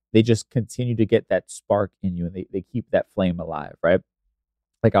they just continue to get that spark in you and they keep that flame alive, right?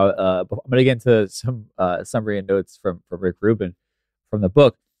 Like I'm going to get into some summary and notes from Rick Rubin from the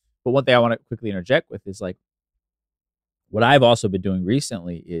book. But one thing I want to quickly interject with is like, what I've also been doing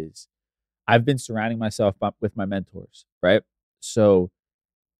recently is I've been surrounding myself with my mentors, right? So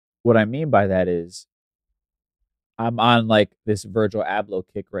what I mean by that is I'm on like this Virgil Abloh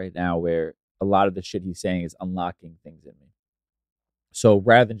kick right now where a lot of the shit he's saying is unlocking things in me. So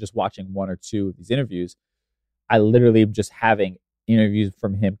rather than just watching one or two of these interviews, I literally am just having interviews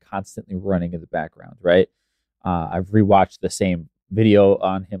from him constantly running in the background, right? I've rewatched the same video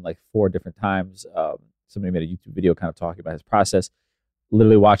on him like 4 different times. Somebody made a YouTube video kind of talking about his process.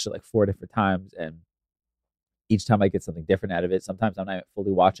 Literally watched it like 4 different times, and each time I get something different out of it. Sometimes I'm not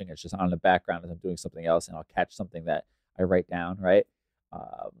fully watching; it's just on the background as I'm doing something else, and I'll catch something that I write down, right?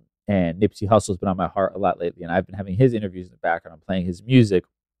 And Nipsey Hussle's been on my heart a lot lately, and I've been having his interviews in the background. I'm playing his music.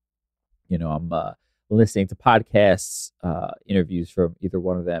 I'm listening to podcasts, interviews from either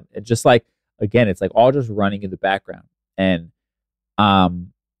one of them. And just like, again, it's like all just running in the background. And,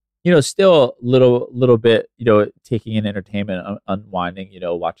 still little bit, taking in entertainment, unwinding,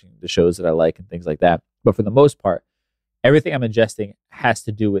 watching the shows that I like and things like that. But for the most part, everything I'm ingesting has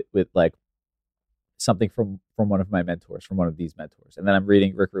to do with like something from one of my mentors, from one of these mentors. And then I'm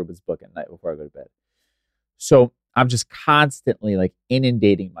reading Rick Rubin's book at night before I go to bed. So I'm just constantly like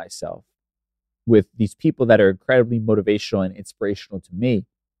inundating myself with these people that are incredibly motivational and inspirational to me.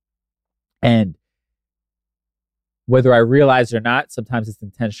 And whether I realize it or not, sometimes it's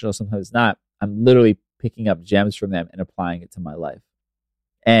intentional, sometimes it's not, I'm literally picking up gems from them and applying it to my life.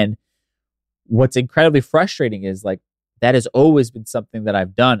 And what's incredibly frustrating is like, that has always been something that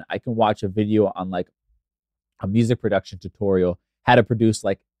I've done. I can watch a video on like a music production tutorial, how to produce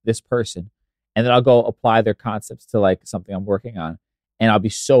like this person, and then I'll go apply their concepts to like something I'm working on. And I'll be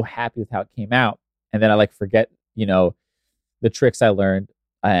so happy with how it came out. And then I like forget, the tricks I learned,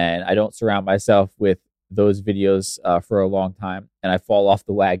 and I don't surround myself with those videos for a long time. And I fall off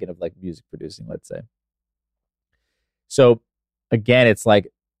the wagon of like music producing, let's say. So again, it's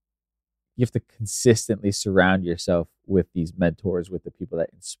like you have to consistently surround yourself with these mentors, with the people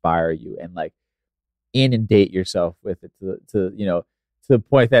that inspire you, and like inundate yourself with it to the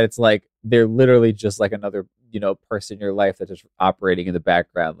point that it's like they're literally just like another person in your life that's just operating in the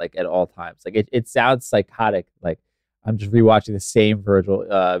background like at all times. Like it sounds psychotic, like I'm just rewatching the same Virgil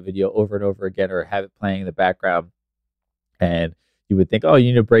video over and over again, or have it playing in the background, and you would think, oh,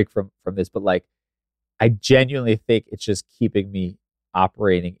 you need a break from this, but like I genuinely think it's just keeping me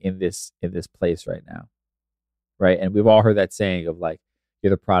operating in this place right now, right? And we've all heard that saying of like,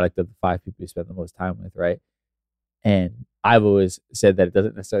 you're the product of the 5 people you spend the most time with, right? And I've always said that it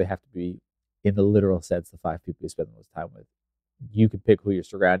doesn't necessarily have to be in the literal sense the 5 people you spend the most time with. You can pick who you're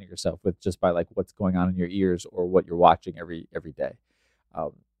surrounding yourself with just by like what's going on in your ears or what you're watching every day.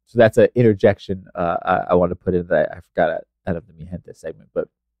 So that's an interjection I want to put in that I forgot out of the Mi Gente segment, but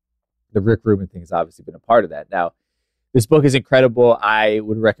the Rick Rubin thing has obviously been a part of that. Now, This book is incredible. I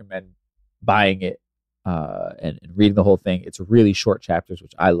would recommend buying it and reading the whole thing. It's really short chapters,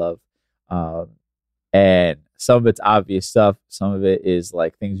 which I love. And some of it's obvious stuff. Some of it is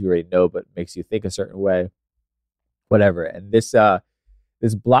like things you already know, but makes you think a certain way, whatever. And this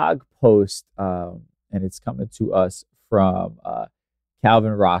blog post, and it's coming to us from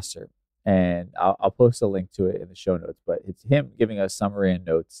Calvin Rosser. And I'll post a link to it in the show notes, but it's him giving us summary and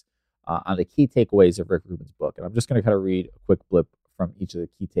notes on the key takeaways of Rick Rubin's book. And I'm just going to kind of read a quick blip from each of the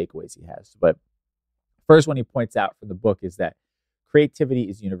key takeaways he has. But first one he points out from the book is that creativity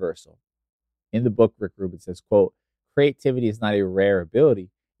is universal. In the book, Rick Rubin says, quote, creativity is not a rare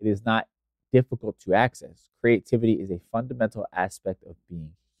ability. It is not difficult to access. Creativity is a fundamental aspect of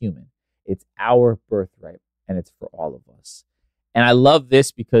being human. It's our birthright, and it's for all of us. And I love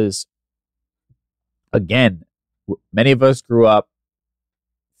this because, again, many of us grew up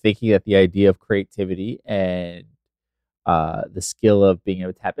thinking that the idea of creativity and the skill of being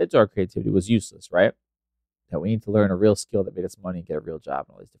able to tap into our creativity was useless, right? That we need to learn a real skill that made us money and get a real job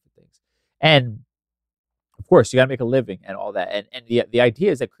and all these different things. And of course, you got to make a living and all that. And the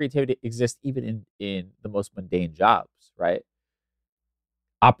idea is that creativity exists even in the most mundane jobs, right?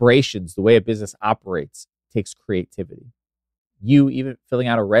 Operations, the way a business operates, takes creativity. You even filling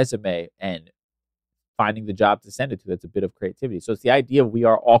out a resume and finding the job to send it to, that's a bit of creativity. So it's the idea of we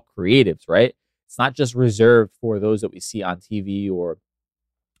are all creatives, right? It's not just reserved for those that we see on TV or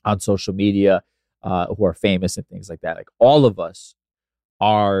on social media who are famous and things like that. Like all of us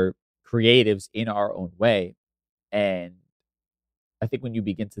are creatives in our own way. And I think when you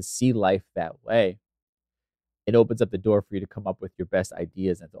begin to see life that way, it opens up the door for you to come up with your best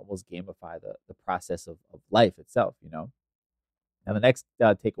ideas and to almost gamify the process of life itself, you know? Now, the next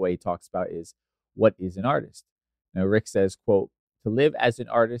takeaway he talks about is, what is an artist? Now, Rick says, quote, to live as an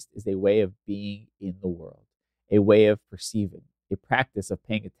artist is a way of being in the world, a way of perceiving, a practice of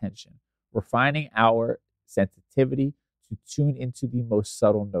paying attention, refining our sensitivity to tune into the most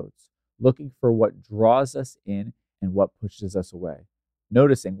subtle notes, looking for what draws us in and what pushes us away,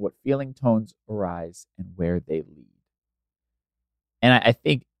 noticing what feeling tones arise and where they lead. And I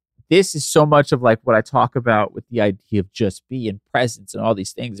think this is so much of like what I talk about with the idea of just being presence and all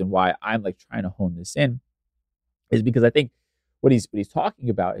these things, and why I'm like trying to hone this in is because I think what he's talking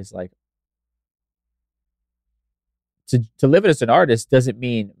about is like to live as an artist doesn't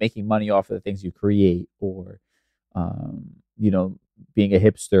mean making money off of the things you create or being a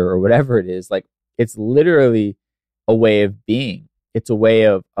hipster or whatever it is. Like it's literally a way of being. It's a way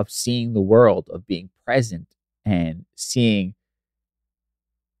of seeing the world, of being present and seeing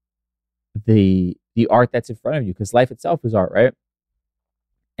the art that's in front of you, because life itself is art, right?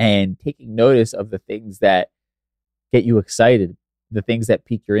 And taking notice of the things that get you excited, the things that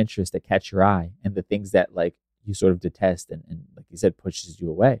pique your interest, that catch your eye, and the things that like you sort of detest and like you said, pushes you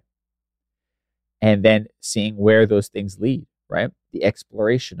away. And then seeing where those things lead, right? The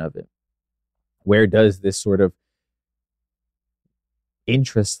exploration of it. Where does this sort of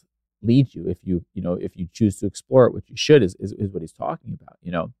interest lead you if you choose to explore it, which you should, is what he's talking about,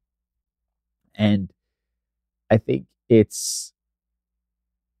 you know? And I think it's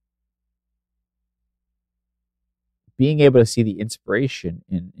being able to see the inspiration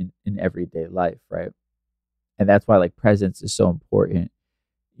in everyday life, right? And that's why like presence is so important,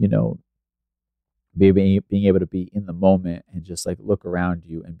 you know, being able to be in the moment and just like look around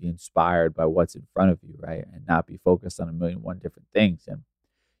you and be inspired by what's in front of you, right? And not be focused on a million one different things. And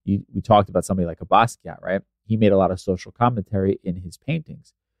we talked about somebody like a Basquiat, right? He made a lot of social commentary in his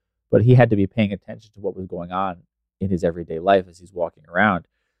paintings, but he had to be paying attention to what was going on in his everyday life as he's walking around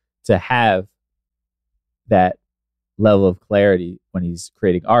to have that level of clarity when he's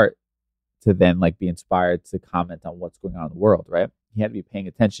creating art, to then like be inspired to comment on what's going on in the world, right? He had to be paying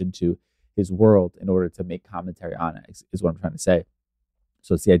attention to his world in order to make commentary on it, is what I'm trying to say.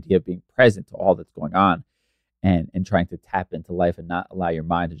 So it's the idea of being present to all that's going on and trying to tap into life and not allow your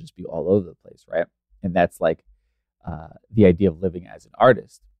mind to just be all over the place, right? And that's like the idea of living as an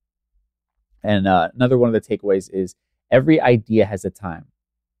artist. And another one of the takeaways is every idea has a time.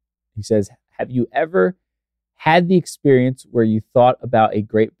 He says, have you ever had the experience where you thought about a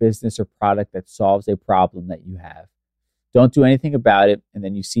great business or product that solves a problem that you have? Don't do anything about it, and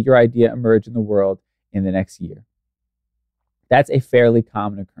then you see your idea emerge in the world in the next year. That's a fairly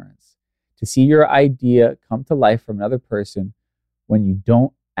common occurrence. To see your idea come to life from another person when you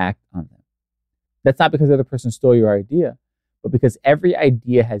don't act on them. That's not because the other person stole your idea, but because every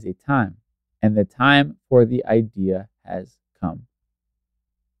idea has a time, and the time for the idea has come.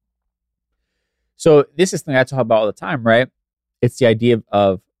 So this is something I talk about all the time, right? It's the idea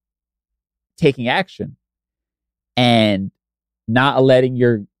of taking action. and not letting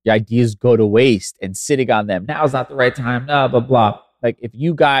your ideas go to waste and sitting on them. Now's not the right time, blah, blah, blah. Like if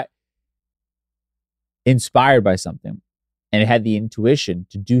you got inspired by something and it had the intuition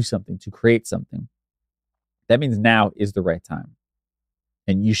to do something, to create something, that means now is the right time.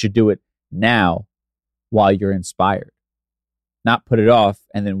 And you should do it now while you're inspired. Not put it off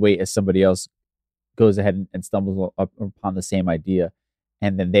and then wait as somebody else goes ahead and stumbles upon the same idea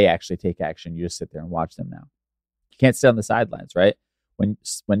and then they actually take action. You just sit there and watch them now. You can't sit on the sidelines, right? When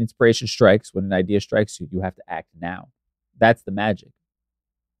inspiration strikes, when an idea strikes you, you have to act now. That's the magic.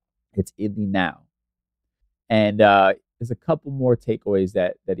 It's in the now. And there's a couple more takeaways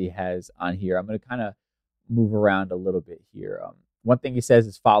that he has on here. I'm going to kind of move around a little bit here. One thing he says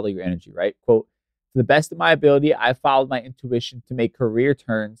is follow your energy, right? Quote, to the best of my ability, I followed my intuition to make career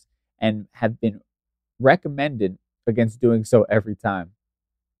turns and have been recommended against doing so every time.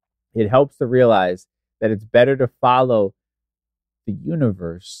 It helps to realize that it's better to follow the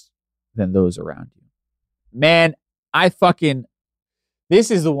universe than those around you. Man,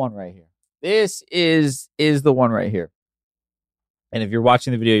 this is the one right here. This is the one right here. And if you're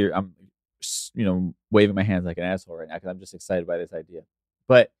watching the video, I'm waving my hands like an asshole right now because I'm just excited by this idea.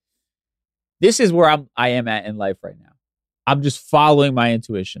 But this is where I am at in life right now. I'm just following my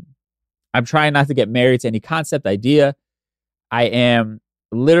intuition. I'm trying not to get married to any concept idea. I am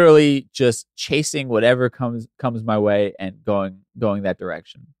literally just chasing whatever comes my way and going that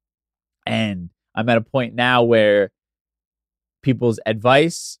direction. And I'm at a point now where people's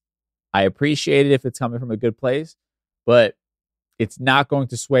advice, I appreciate it if it's coming from a good place, but it's not going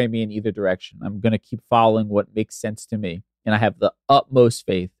to sway me in either direction. I'm going to keep following what makes sense to me. And I have the utmost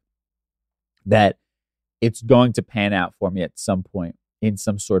faith that it's going to pan out for me at some point in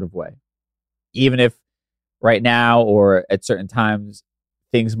some sort of way. Even if right now or at certain times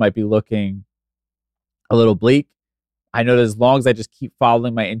things might be looking a little bleak, I know that as long as I just keep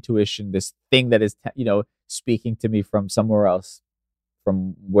following my intuition, this thing that is, speaking to me from somewhere else,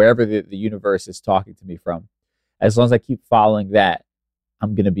 from wherever the universe is talking to me from, as long as I keep following that,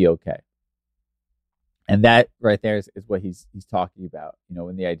 I'm going to be okay. And that right there is what he's talking about,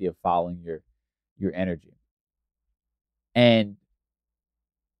 in the idea of following your energy. And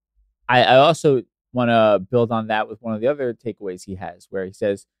I also want to build on that with one of the other takeaways he has, where he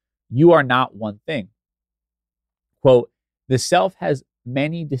says, you are not one thing. Quote, the self has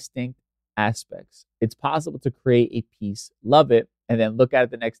many distinct aspects. It's possible to create a piece, love it, and then look at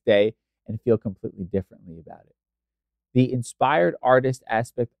it the next day and feel completely differently about it. The inspired artist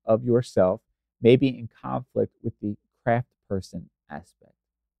aspect of yourself may be in conflict with the craft person aspect.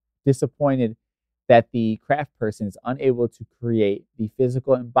 Disappointed that the craft person is unable to create the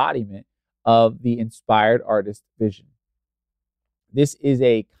physical embodiment of the inspired artist vision. This is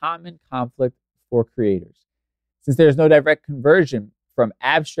a common conflict for creators, since there is no direct conversion from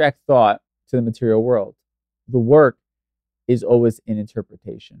abstract thought to the material world. The work is always in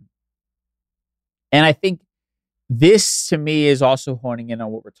interpretation. And I think this, to me, is also honing in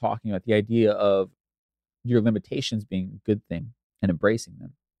on what we're talking about, the idea of your limitations being a good thing and embracing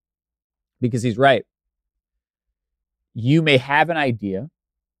them. Because he's right. You may have an idea.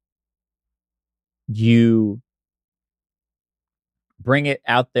 You bring it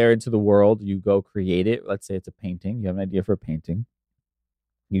out there into the world. You go create it. Let's say it's a painting. You have an idea for a painting.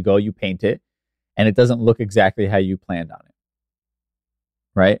 You go, you paint it, and it doesn't look exactly how you planned on it.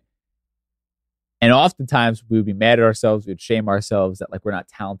 Right? And oftentimes we would be mad at ourselves. We would shame ourselves that we're not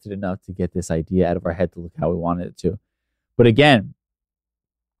talented enough to get this idea out of our head to look how we wanted it to. But again,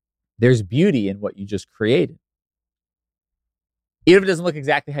 there's beauty in what you just created. Even if it doesn't look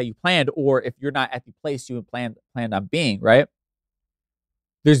exactly how you planned, or if you're not at the place you planned on being, right?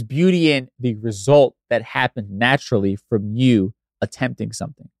 There's beauty in the result that happened naturally from you attempting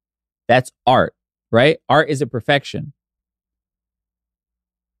something. That's art, right? Art is a perfection.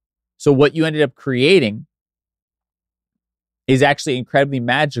 So what you ended up creating is actually incredibly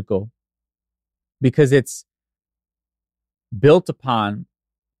magical because it's built upon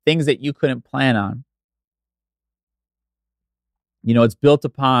things that you couldn't plan on. It's built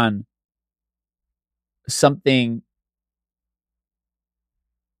upon something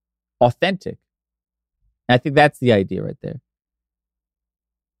authentic. And I think that's the idea right there.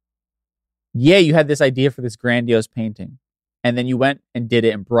 Yeah, you had this idea for this grandiose painting, and then you went and did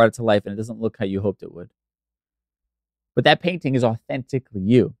it and brought it to life, and it doesn't look how you hoped it would. But that painting is authentically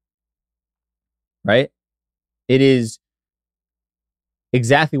you, right? It is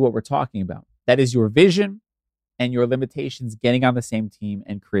exactly what we're talking about. That is your vision and your limitations getting on the same team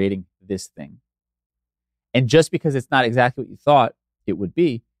and creating this thing. And just because it's not exactly what you thought it would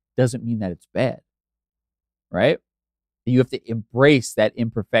be, doesn't mean that it's bad. right? You have to embrace that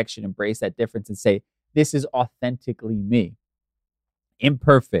imperfection, embrace that difference, and say, this is authentically me.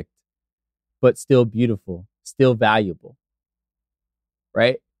 Imperfect, but still beautiful, still valuable,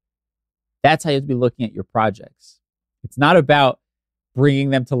 right? That's how you have to be looking at your projects. It's not about bringing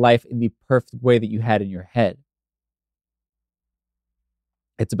them to life in the perfect way that you had in your head.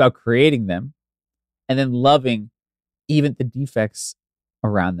 It's about creating them and then loving even the defects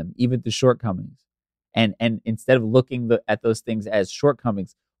around them, even the shortcomings. And instead of looking at those things as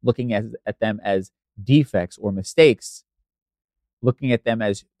shortcomings, looking at them as defects or mistakes, looking at them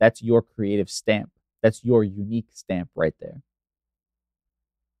as that's your creative stamp. That's your unique stamp right there.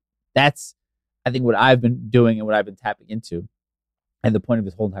 That's, I think, what I've been doing and what I've been tapping into, and the point of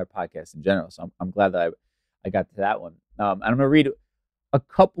this whole entire podcast in general. So I'm glad that I got to that one. And I'm going to read a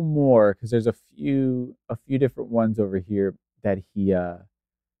couple more because there's a few different ones over here that he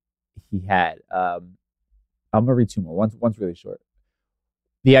had. I'm going to read two more. One's really short.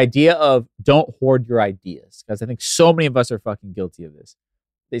 The idea of don't hoard your ideas, because I think so many of us are fucking guilty of this.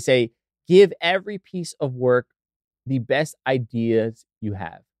 They say, give every piece of work the best ideas you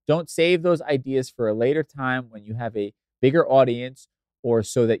have. Don't save those ideas for a later time when you have a bigger audience or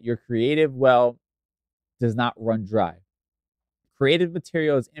so that your creative well does not run dry. Creative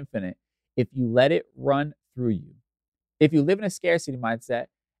material is infinite if you let it run through you. If you live in a scarcity mindset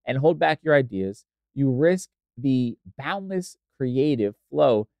and hold back your ideas, you risk the boundless creative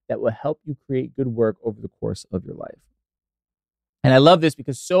flow that will help you create good work over the course of your life. And I love this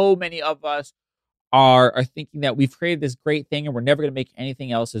because so many of us are thinking that we've created this great thing and we're never going to make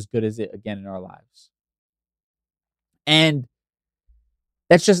anything else as good as it again in our lives. And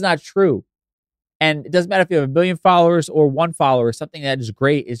that's just not true. And it doesn't matter if you have 1 million followers or 1 follower, something that is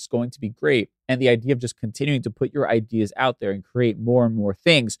great is going to be great. And the idea of just continuing to put your ideas out there and create more and more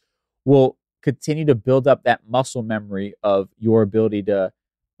things will continue to build up that muscle memory of your ability to,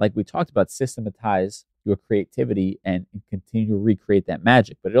 like we talked about, systematize your creativity and continue to recreate that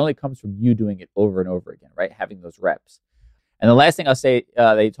magic. But it only comes from you doing it over and over again, right? Having those reps. And the last thing I'll say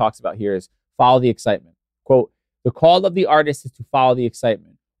that he talks about here is follow the excitement. Quote, the call of the artist is to follow the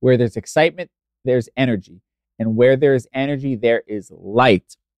excitement. Where there's excitement, there's energy. And where there is energy, there is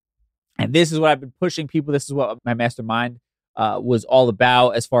light. And this is what I've been pushing people. This is what my mastermind was all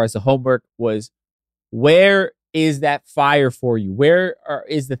about as far as the homework was. Where is that fire for you? Where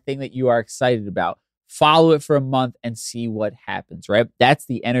is the thing that you are excited about? Follow it for a month and see what happens, right? That's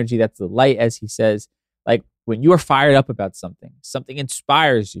the energy. That's the light, as he says. Like when you are fired up about something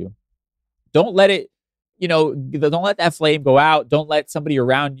inspires you. Don't let it, don't let that flame go out. Don't let somebody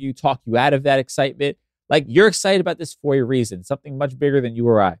around you talk you out of that excitement. Like you're excited about this for a reason, something much bigger than you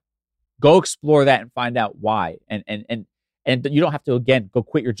or I. Go explore that and find out why. And you don't have to, again, go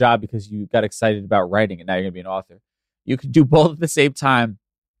quit your job because you got excited about writing and now you're going to be an author. You can do both at the same time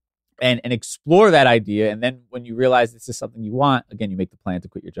and explore that idea. And then when you realize this is something you want, again, you make the plan to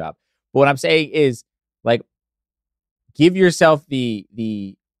quit your job. But what I'm saying is, like, give yourself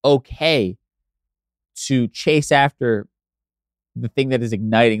the okay to chase after the thing that is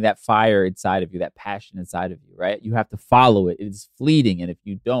igniting that fire inside of you, that passion inside of you, right? You have to follow it. It is fleeting. And if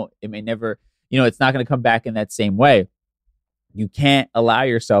you don't, it may never, it's not going to come back in that same way. You can't allow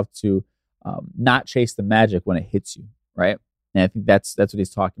yourself to not chase the magic when it hits you, right? And I think that's what he's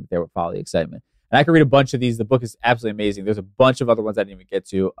talking about there with follow the excitement. And I can read a bunch of these. The book is absolutely amazing. There's a bunch of other ones I didn't even get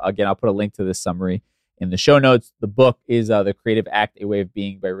to. Again, I'll put a link to this summary in the show notes. The book is The Creative Act, A Way of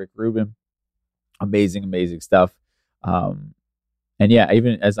Being by Rick Rubin. Amazing, amazing stuff. And yeah,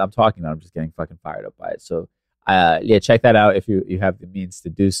 even as I'm talking about it, I'm just getting fucking fired up by it. So check that out if you have the means to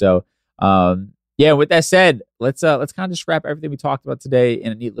do so. With that said, let's kind of just wrap everything we talked about today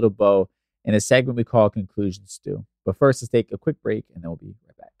in a neat little bow in a segment we call Conclusion Stew. But first, let's take a quick break, and then we'll be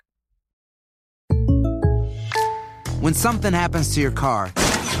right back. When something happens to your car,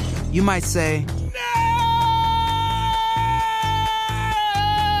 you might say,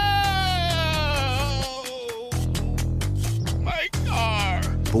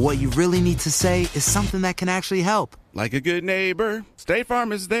 but what you really need to say is something that can actually help. Like a good neighbor, State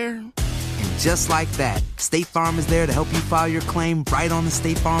Farm is there. And just like that, State Farm is there to help you file your claim right on the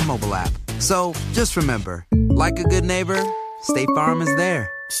State Farm mobile app. So just remember, like a good neighbor, State Farm is there.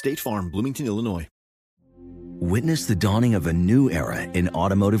 State Farm, Bloomington, Illinois. Witness the dawning of a new era in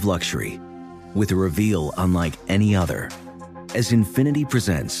automotive luxury with a reveal unlike any other as Infiniti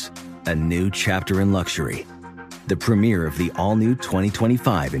presents a new chapter in luxury. The premiere of the all-new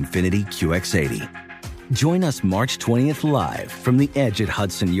 2025 Infiniti QX80. Join us March 20th live from the Edge at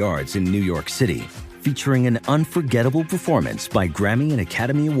Hudson Yards in New York City featuring an unforgettable performance by Grammy and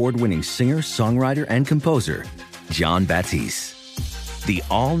Academy Award-winning singer, songwriter, and composer, Jon Batiste. The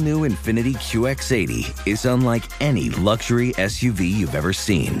all-new Infiniti QX80 is unlike any luxury SUV you've ever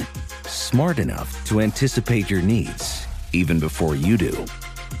seen. Smart enough to anticipate your needs, even before you do.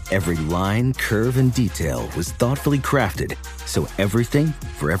 Every line, curve, and detail was thoughtfully crafted, so everything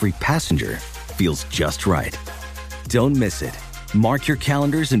for every passenger feels just right. Don't miss it. Mark your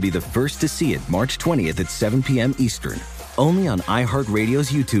calendars and be the first to see it March 20th at 7 p.m. Eastern, only on iHeartRadio's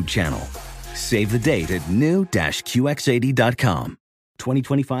YouTube channel. Save the date at new-QX80.com.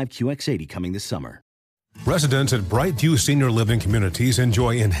 2025 QX80 coming this summer. Residents at Brightview Senior Living Communities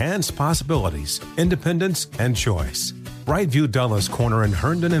enjoy enhanced possibilities, independence, and choice. Brightview Dulles Corner in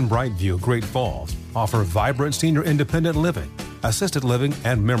Herndon and Brightview, Great Falls, offer vibrant senior independent living, assisted living,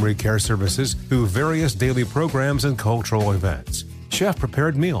 and memory care services through various daily programs and cultural events.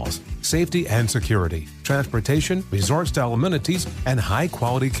 Chef-prepared meals, safety and security, transportation, resort-style amenities, and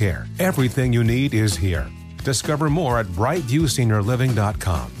high-quality care. Everything you need is here. Discover more at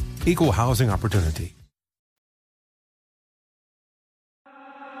brightviewseniorliving.com. Equal housing opportunity.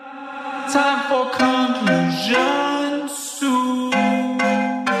 Time for conclusions.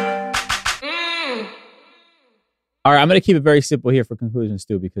 All right, I'm going to keep it very simple here for conclusions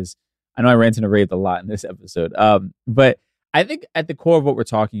too, because I know I ranted and raved a lot in this episode. But I think at the core of what we're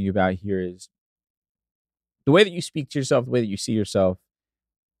talking about here is the way that you speak to yourself, the way that you see yourself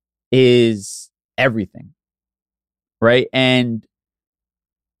is everything, right? And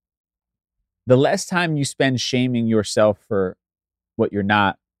the less time you spend shaming yourself for what you're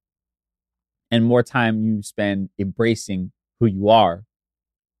not, and more time you spend embracing who you are,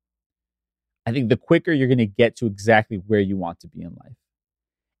 I think the quicker you're going to get to exactly where you want to be in life.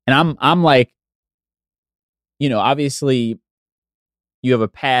 And I'm like, obviously you have a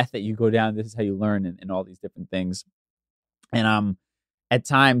path that you go down. This is how you learn and all these different things. And I'm at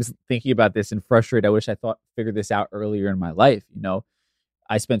times thinking about this and frustrated. I wish I figured this out earlier in my life.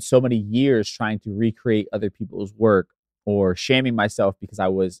 I spent so many years trying to recreate other people's work or shaming myself because I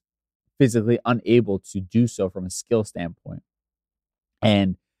was physically unable to do so from a skill standpoint,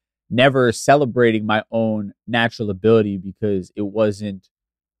 and never celebrating my own natural ability because it wasn't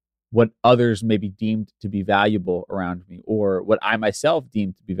what others maybe deemed to be valuable around me or what I myself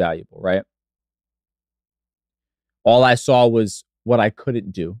deemed to be valuable, right? All I saw was what I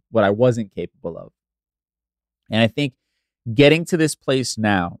couldn't do, what I wasn't capable of. And I think getting to this place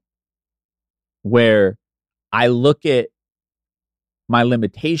now where I look at my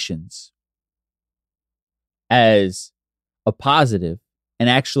limitations as a positive and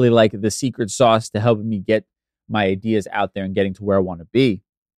actually like the secret sauce to helping me get my ideas out there and getting to where I want to be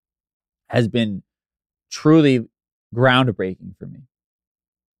has been truly groundbreaking for me.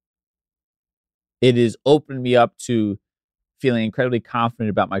 It has opened me up to feeling incredibly confident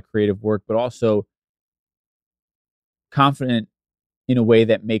about my creative work, but also confident in a way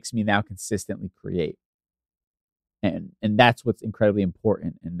that makes me now consistently create. And that's what's incredibly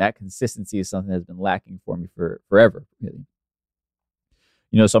important. And that consistency is something that's been lacking for me forever, really.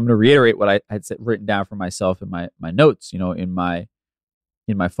 So I'm going to reiterate what I had written down for myself in my notes. In my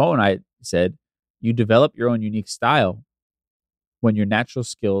phone, I said, you develop your own unique style when your natural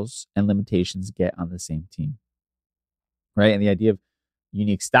skills and limitations get on the same team, right? And the idea of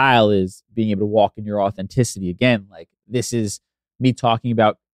unique style is being able to walk in your authenticity. Again, like this is me talking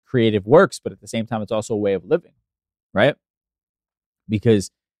about creative works, but at the same time, it's also a way of living, right?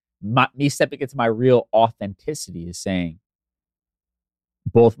 Because me stepping into my real authenticity is saying,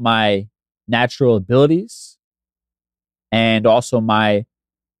 both my natural abilities and also my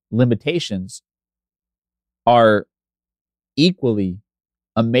limitations are equally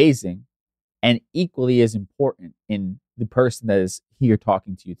amazing and equally as important in the person that is here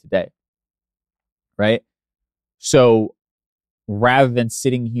talking to you today, right? So rather than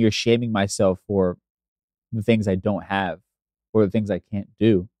sitting here shaming myself for the things I don't have or the things I can't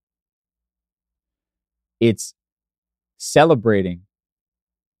do, it's celebrating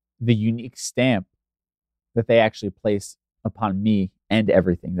the unique stamp that they actually place upon me and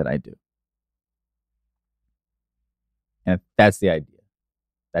everything that I do. And that's the idea.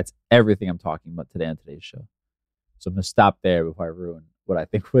 That's everything I'm talking about today on today's show. So I'm going to stop there before I ruin what I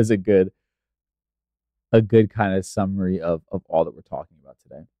think was a good kind of summary of all that we're talking about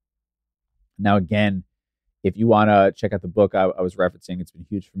today. Now, again, if you want to check out the book I was referencing, it's been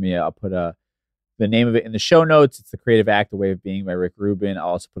huge for me. I'll put the name of it in the show notes. It's The Creative Act, A Way of Being by Rick Rubin. I'll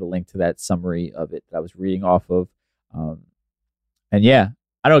also put a link to that summary of it that I was reading off of. And yeah,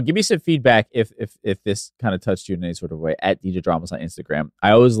 I don't know. Give me some feedback if this kind of touched you in any sort of way at DJ Dramas on Instagram.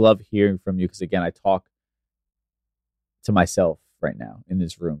 I always love hearing from you because, again, I talk to myself right now in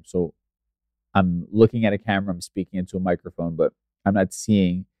this room. So I'm looking at a camera, I'm speaking into a microphone, but I'm not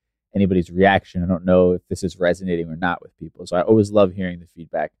seeing anybody's reaction. I don't know if this is resonating or not with people. So I always love hearing the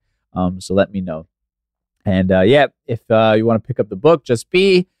feedback. So let me know. And yeah, if you want to pick up the book, Just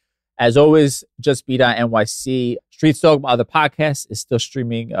Be, as always, justbe.nyc. Street Talk, my other podcast, is still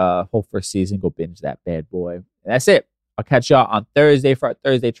streaming. Whole first season. Go binge that bad boy. And that's it. I'll catch y'all on Thursday for our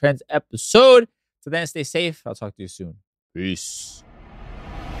Thursday Trends episode. So then, stay safe. I'll talk to you soon. Peace.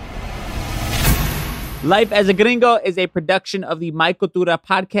 Life as a Gringo is a production of the My Cultura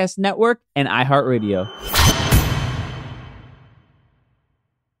Podcast Network and iHeartRadio.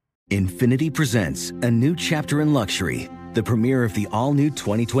 Infinity presents a new chapter in luxury, the premiere of the all-new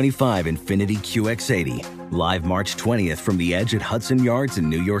 2025 Infinity QX80, live March 20th from the Edge at Hudson Yards in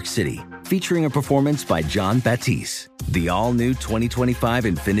New York City, featuring a performance by John Batiste. The all-new 2025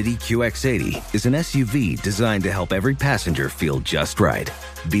 Infinity QX80 is an SUV designed to help every passenger feel just right.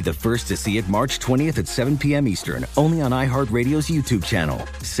 Be the first to see it March 20th at 7 p.m. Eastern, only on iHeartRadio's YouTube channel.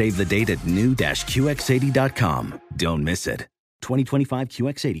 Save the date at new-QX80.com. Don't miss it. 2025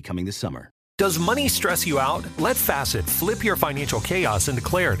 QX80 coming this summer. Does money stress you out? Let Facet flip your financial chaos into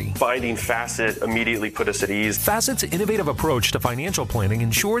clarity. Finding Facet immediately put us at ease. Facet's innovative approach to financial planning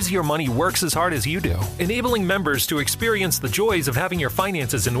ensures your money works as hard as you do, enabling members to experience the joys of having your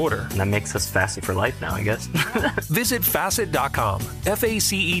finances in order. That makes us Facet for life now, I guess. Visit Facet.com,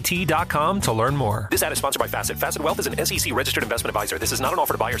 FACET.com to learn more. This ad is sponsored by Facet. Facet Wealth is an SEC registered investment advisor. This is not an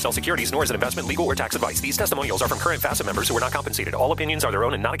offer to buy or sell securities, nor is it investment, legal, or tax advice. These testimonials are from current Facet members who are not compensated. All opinions are their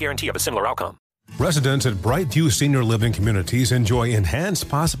own and not a guarantee of a similar outcome. Residents at Brightview Senior Living Communities enjoy enhanced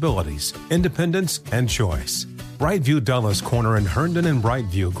possibilities, independence, and choice. Brightview Dulles Corner in Herndon and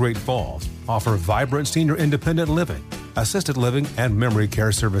Brightview, Great Falls, offer vibrant senior independent living, assisted living, and memory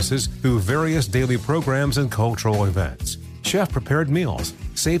care services through various daily programs and cultural events. Chef-prepared meals,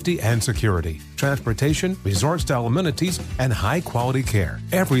 safety and security, transportation, resort-style amenities, and high-quality care.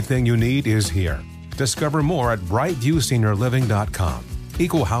 Everything you need is here. Discover more at brightviewseniorliving.com.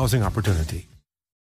 Equal housing opportunity.